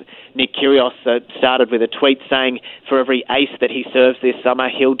off. Nick Kyrgios started with a tweet saying for every ace that he serves this summer,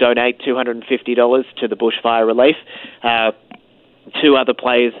 he'll donate $250 to the bushfire relief. 2 other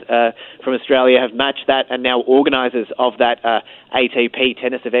players from Australia have matched that, and now organisers of that ATP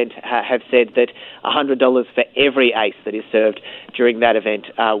tennis event have said that $100 for every ace that is served during that event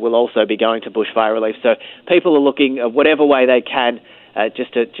will also be going to bushfire relief. So people are looking whatever way they can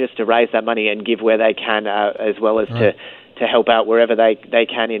just to raise that money and give where they can, as well as to help out wherever they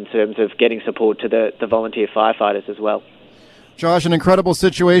can in terms of getting support to the volunteer firefighters as well. Josh, an incredible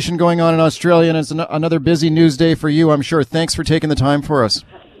situation going on in Australia, and it's another busy news day for you, I'm sure. Thanks for taking the time for us.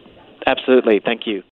 Absolutely. Thank you.